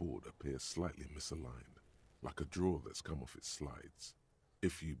of the board appear slightly misaligned, like a drawer that's come off its slides.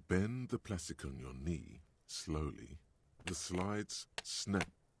 If you bend the plastic on your knee slowly, the slides snap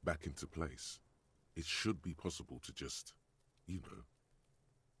back into place. It should be possible to just, you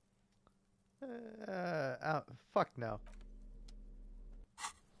know. Fuck no.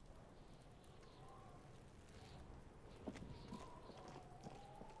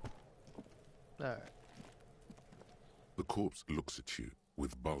 Alright. The corpse looks at you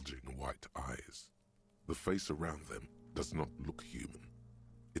with bulging white eyes. The face around them does not look human.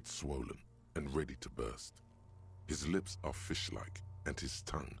 It's swollen and ready to burst. His lips are fish-like and his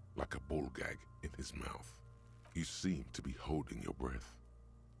tongue like a ball gag in his mouth. You seem to be holding your breath.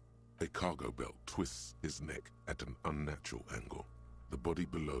 A cargo belt twists his neck at an unnatural angle. The body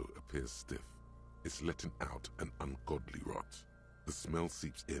below appears stiff. It's letting out an ungodly rot. The smell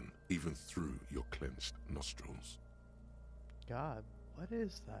seeps in, even through your clenched nostrils. God, what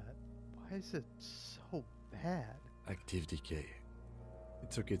is that? Why is it so bad? Active decay.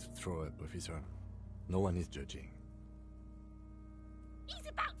 It's okay to throw up, officer. No one is judging. He's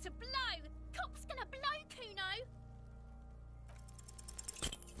about to blow! Cop's gonna blow, Kuno!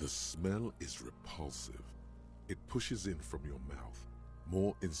 The smell is repulsive. It pushes in from your mouth,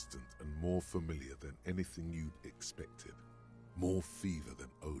 more instant and more familiar than anything you'd expected. More fever than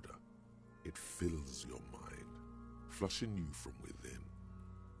odor. It fills your mind, flushing you from within.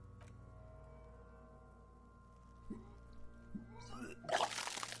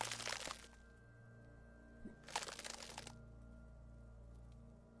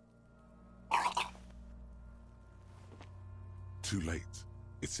 Too late.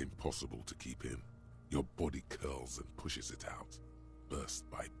 It's impossible to keep in. Your body curls and pushes it out, burst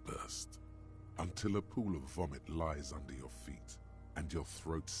by burst, until a pool of vomit lies under your feet, and your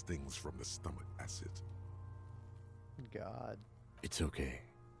throat stings from the stomach acid. God. It's okay.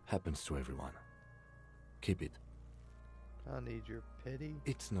 Happens to everyone. Keep it. I don't need your pity.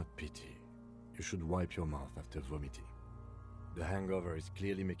 It's not pity. You should wipe your mouth after vomiting. The hangover is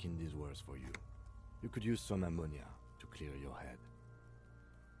clearly making this worse for you. You could use some ammonia to clear your head.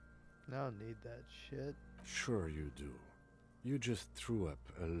 I don't need that shit. Sure you do. You just threw up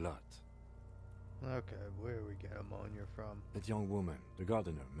a lot. Okay, where we get ammonia from? That young woman, the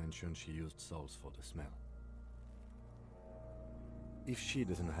gardener, mentioned she used salts for the smell. If she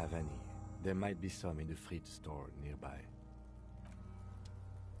doesn't have any, there might be some in the fridge store nearby.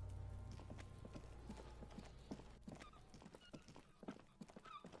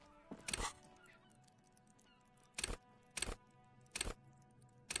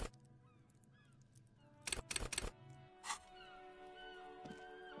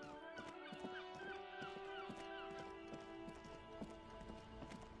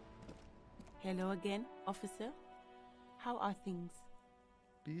 Hello again, officer. How are things?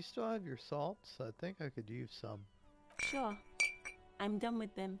 Do you still have your salts? I think I could use some. Sure. I'm done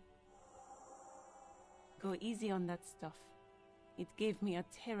with them. Go easy on that stuff. It gave me a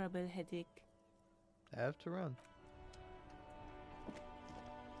terrible headache. I have to run.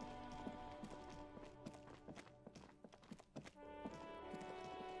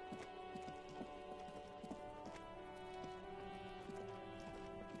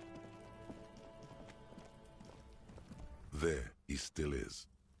 There he still is,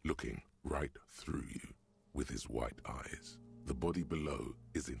 looking right through you with his white eyes. The body below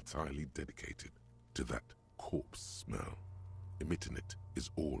is entirely dedicated to that corpse smell. Emitting it is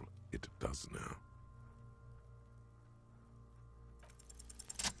all it does now.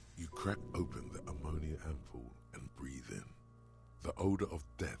 You crack open the ammonia ampoule and breathe in. The odor of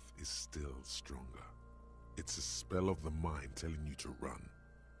death is still stronger. It's a spell of the mind telling you to run,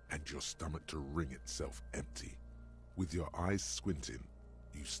 and your stomach to wring itself empty. With your eyes squinting,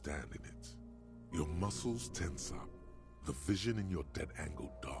 you stand in it. Your muscles tense up. The vision in your dead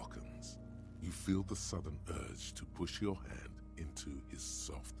angle darkens. You feel the sudden urge to push your hand into his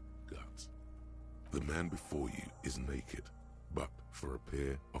soft gut. The man before you is naked, but for a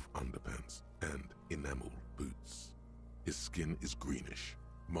pair of underpants and enameled boots. His skin is greenish,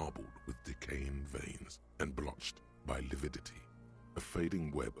 marbled with decaying veins and blotched by lividity. A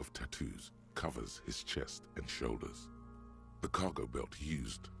fading web of tattoos covers his chest and shoulders. The cargo belt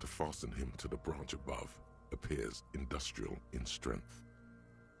used to fasten him to the branch above appears industrial in strength.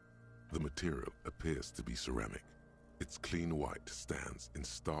 The material appears to be ceramic. Its clean white stands in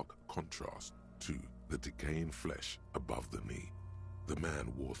stark contrast to the decaying flesh above the knee. The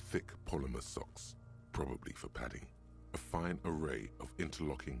man wore thick polymer socks, probably for padding. A fine array of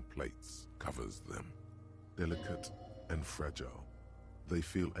interlocking plates covers them. Delicate and fragile, they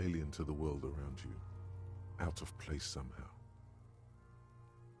feel alien to the world around you, out of place somehow.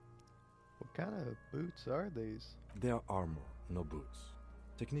 What kind of boots are these? They are armor, no boots.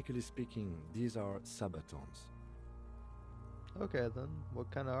 Technically speaking, these are sabatons. Okay then,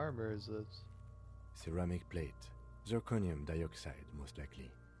 what kind of armor is this? Ceramic plate. Zirconium dioxide, most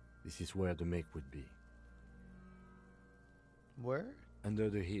likely. This is where the make would be. Where? Under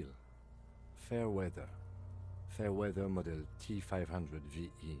the heel. Fair weather. Fair weather model T500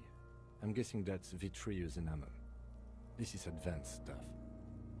 VE. I'm guessing that's vitreous enamel. This is advanced stuff.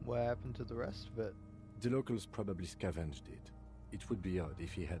 What happened to the rest of it? The locals probably scavenged it. It would be odd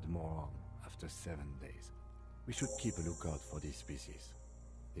if he had more on after 7 days. We should keep a lookout for these species.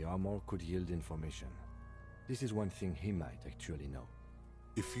 The armor could yield information. This is one thing he might actually know.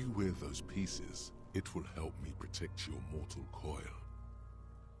 If you wear those pieces, it will help me protect your mortal coil.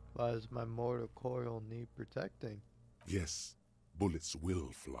 Why does my mortal coil need protecting? Yes, bullets will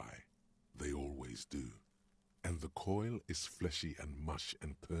fly. They always do. And the coil is fleshy and mush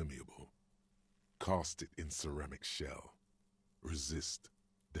and permeable. Cast it in ceramic shell. Resist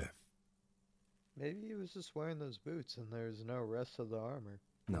death. Maybe he was just wearing those boots and there's no rest of the armor.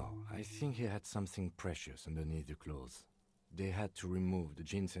 No, I think he had something precious underneath the clothes. They had to remove the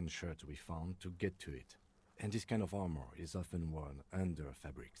jeans and shirt we found to get to it. And this kind of armor is often worn under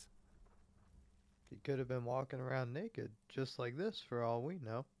fabrics. He could have been walking around naked, just like this for all we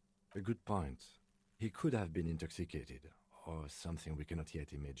know. A good point. He could have been intoxicated, or something we cannot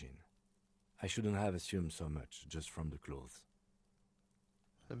yet imagine. I shouldn't have assumed so much just from the clothes.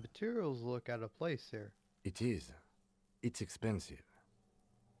 The materials look out of place here. It is. It's expensive.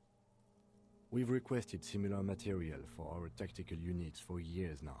 We've requested similar material for our tactical units for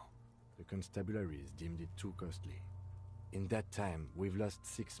years now. The constabularies deemed it too costly. In that time, we've lost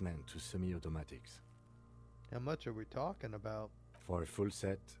 6 men to semi-automatics. How much are we talking about? For a full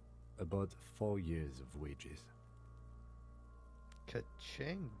set, about 4 years of wages.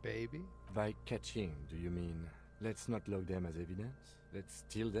 Ka-ching, baby. By catching, do you mean let's not log them as evidence? Let's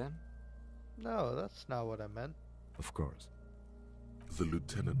steal them? No, that's not what I meant. Of course. The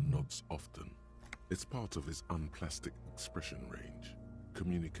lieutenant nods often. It's part of his unplastic expression range,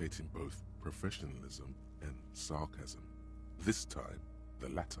 communicating both professionalism and sarcasm. This time, the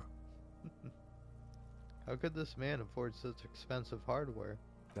latter. How could this man afford such expensive hardware?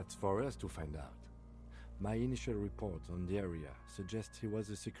 That's for us to find out. My initial report on the area suggests he was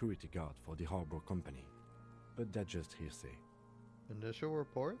a security guard for the harbor company. But that's just hearsay. Initial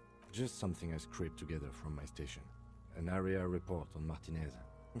report? Just something I scraped together from my station. An area report on Martinez.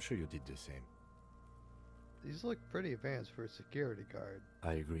 I'm sure you did the same. These look pretty advanced for a security guard.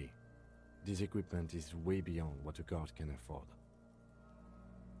 I agree. This equipment is way beyond what a guard can afford.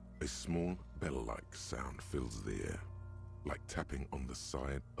 A small bell-like sound fills the air, like tapping on the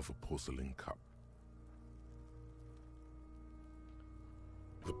side of a porcelain cup.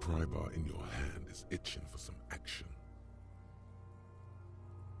 The pry bar in your hand is itching for some action.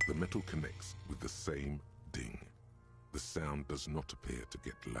 The metal connects with the same ding. The sound does not appear to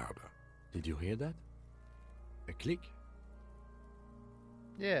get louder. Did you hear that? A click?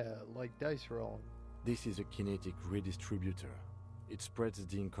 Yeah, like dice rolling. This is a kinetic redistributor. It spreads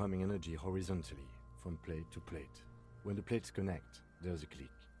the incoming energy horizontally, from plate to plate. When the plates connect, there's a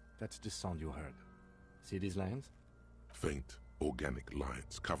click. That's the sound you heard. See these lines? Faint, organic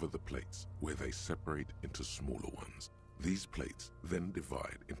lines cover the plates where they separate into smaller ones. These plates then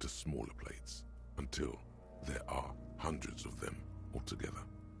divide into smaller plates until there are hundreds of them altogether.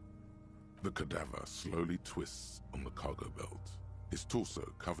 The cadaver slowly twists on the cargo belt, his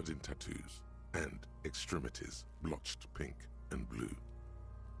torso covered in tattoos, and extremities blotched pink and blue.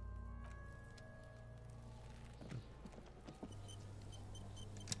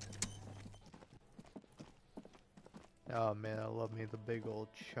 Oh man, I love me the big old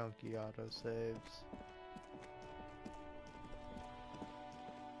chunky autosaves.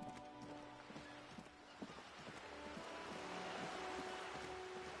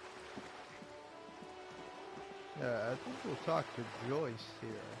 Yeah, I think we'll talk to Joyce here.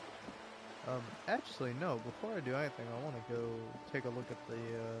 Actually, no, before I do anything, I want to go take a look at the,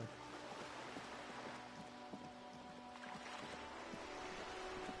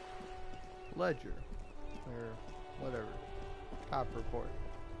 ledger, or whatever, cop report.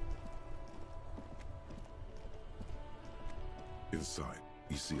 Inside,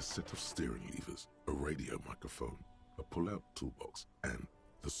 you see a set of steering levers, a radio microphone, a pull-out toolbox, and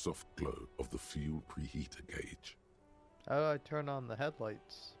the soft glow of the fuel preheater gauge. How do I turn on the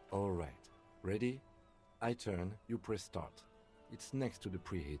headlights? All right. Ready? I turn, you press start. It's next to the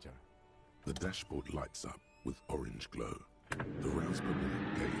preheater. The dashboard lights up with orange glow. The rounds per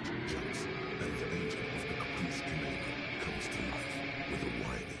minute gauge jumps, and the engine of the Caprice Canelo comes to life with a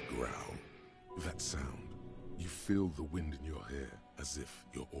whiny growl. That sound, you feel the wind in your hair as if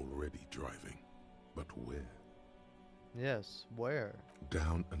you're already driving. But where? Yes, where?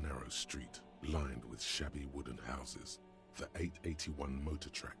 Down a narrow street, lined with shabby wooden houses, the 881 motor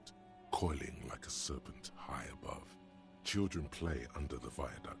tract, coiling like a serpent high above. Children play under the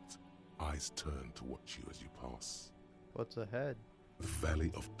viaduct, eyes turn to watch you as you pass. What's ahead? The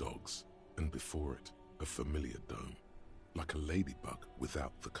Valley of Dogs, and before it, a familiar dome, like a ladybug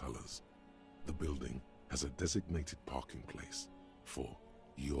without the colors. The building has a designated parking place, for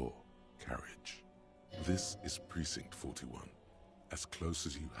your carriage. This is Precinct 41, as close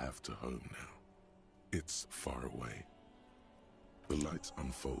as you have to home now. It's far away. The lights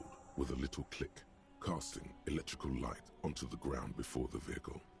unfold with a little click, casting electrical light onto the ground before the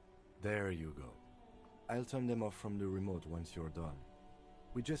vehicle. There you go. I'll turn them off from the remote once you're done.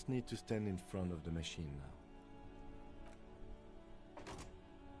 We just need to stand in front of the machine now.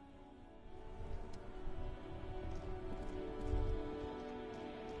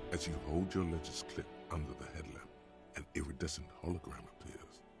 As you hold your ledger's clip under the headlamp, an iridescent hologram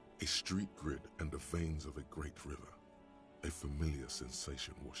appears. A street grid and the veins of a great river. A familiar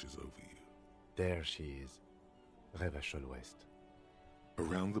sensation washes over you. There she is. Revachol West.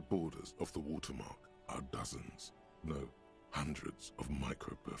 Around the borders of the watermark are dozens, no, hundreds of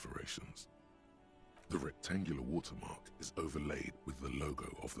micro-perforations. The rectangular watermark is overlaid with the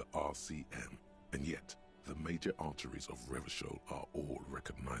logo of the RCM, and yet the major arteries of Revachol are all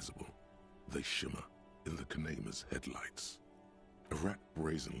recognizable. They shimmer in the Kanema's headlights. A rat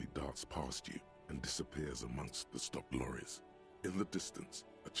brazenly darts past you and disappears amongst the stopped lorries. In the distance,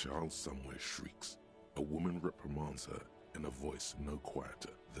 a child somewhere shrieks. A woman reprimands her in a voice no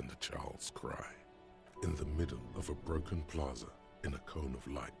quieter than the child's cry. In the middle of a broken plaza, in a cone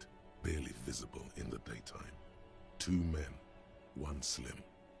of light, barely visible in the daytime, two men, one slim,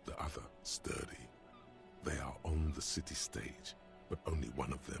 the other sturdy. They are on the city stage, but only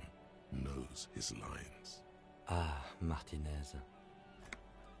one of them knows his lines. Ah, Martinez.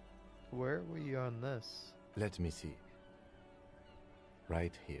 Where were you on this? Let me see.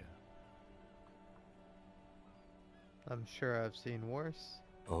 Right here. I'm sure I've seen worse.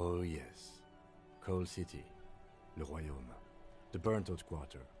 Oh yes. Coal City. Le Royaume. The burnt-out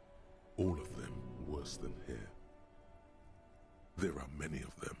quarter. All of them worse than here. There are many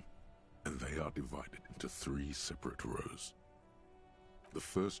of them, and they are divided into 3 separate rows. The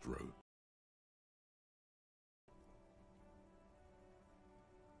first row,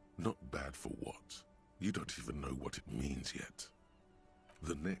 not bad for what? You don't even know what it means yet.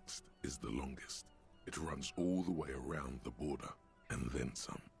 The next is the longest. It runs all the way around the border, and then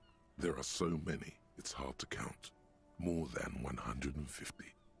some. There are so many, it's hard to count. More than 150,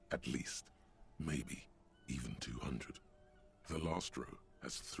 at least. Maybe even 200. The last row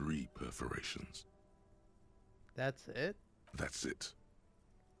has 3 perforations. That's it? That's it.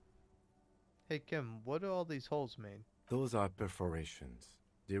 Hey Kim, what do all these holes mean? Those are perforations.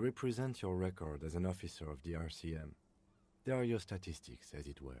 They represent your record as an officer of the RCM. They are your statistics, as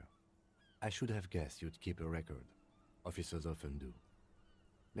it were. I should have guessed you'd keep a record. Officers often do.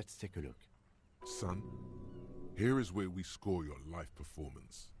 Let's take a look. Son, here is where we score your life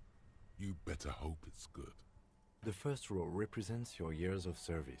performance. You better hope it's good. The first row represents your years of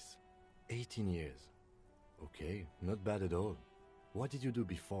service. 18 years. Okay, not bad at all. What did you do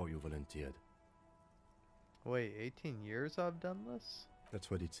before you volunteered? Wait, 18 years I've done this? That's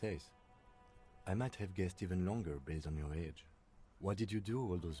what it says. I might have guessed even longer based on your age. What did you do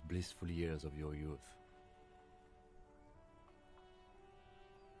all those blissful years of your youth?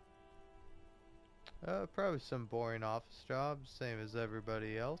 Probably some boring office jobs, same as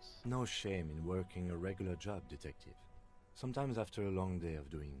everybody else. No shame in working a regular job, detective. Sometimes after a long day of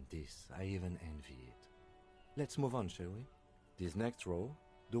doing this, I even envy it. Let's move on, shall we? This next row,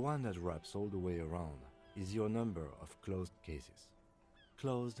 the one that wraps all the way around, is your number of closed cases.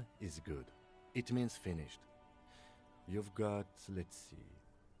 Closed is good. It means finished. You've got, let's see...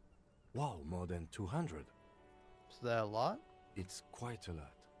 Wow, more than 200. Is that a lot? It's quite a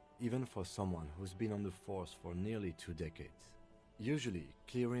lot, even for someone who's been on the force for nearly 2 decades. Usually,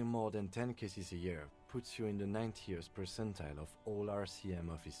 clearing more than 10 cases a year puts you in the 90th percentile of all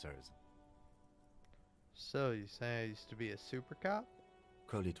RCM officers. So, you say I used to be a super cop?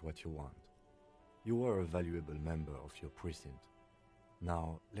 Call it what you want. You were a valuable member of your precinct.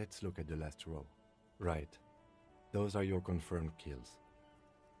 Now, let's look at the last row. Right. Those are your confirmed kills.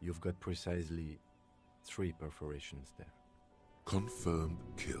 You've got precisely 3 perforations there. Confirmed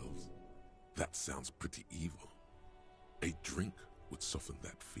kills. That sounds pretty evil. A drink would soften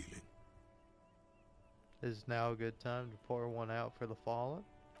that feeling. Is now a good time to pour one out for the fallen?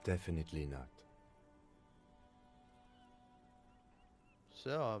 Definitely not.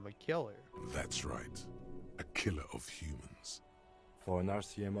 So, I'm a killer. That's right. A killer of humans. For an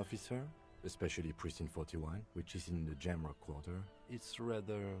RCM officer, especially Precinct 41, which is in the Jamrock Quarter, it's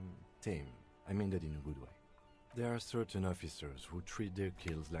rather tame. I mean that in a good way. There are certain officers who treat their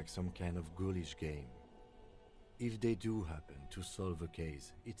kills like some kind of ghoulish game. If they do happen to solve a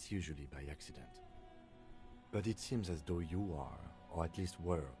case, it's usually by accident. But it seems as though you are, or at least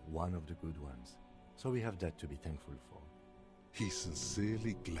were, one of the good ones. So we have that to be thankful for. He's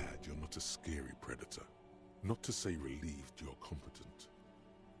sincerely glad you're not a scary predator. Not to say relieved you're competent.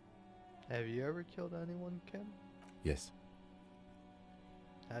 Have you ever killed anyone, Kim? Yes,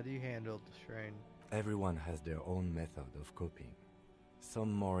 How do you handle the strain? everyone has their own method of coping.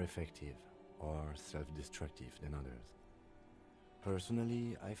 Some more effective or self-destructive than others.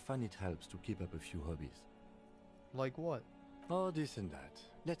 Personally, I find it helps to keep up a few hobbies. Like what? Oh, this and that.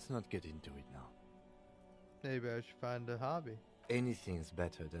 Let's not get into it now. Maybe I should find a hobby. Anything's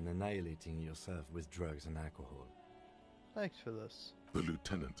better than annihilating yourself with drugs and alcohol. Thanks for this. The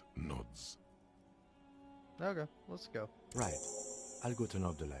lieutenant nods. Okay, let's go. Right. I'll go turn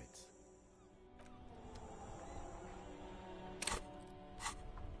off the lights.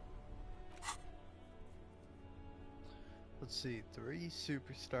 Let's see. 3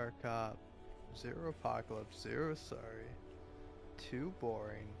 superstar cop. 0 apocalypse. 0 sorry. 2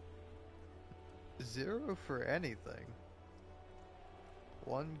 boring. 0 for anything.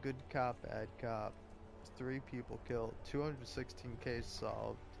 1 good cop, bad cop. 3 people killed. 216 case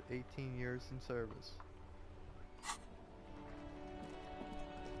solved. 18 years in service.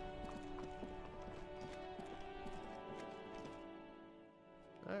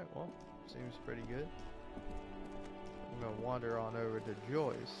 Alright, well, seems pretty good. I'm gonna wander on over to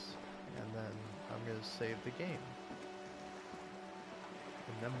Joyce, and then I'm gonna save the game.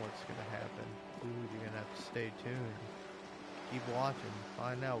 And then what's gonna happen? Ooh, you're gonna have to stay tuned. Keep watching,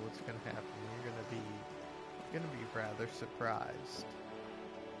 find out what's gonna happen. You're gonna be rather surprised.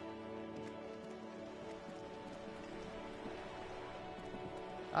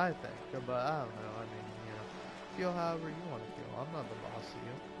 I think, but I don't know. I mean, you know, feel however you want to feel. I'm not the boss of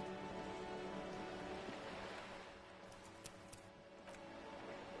you.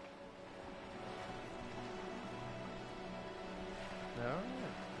 Alright,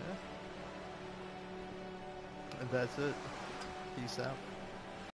 yeah. And that's it. Peace out.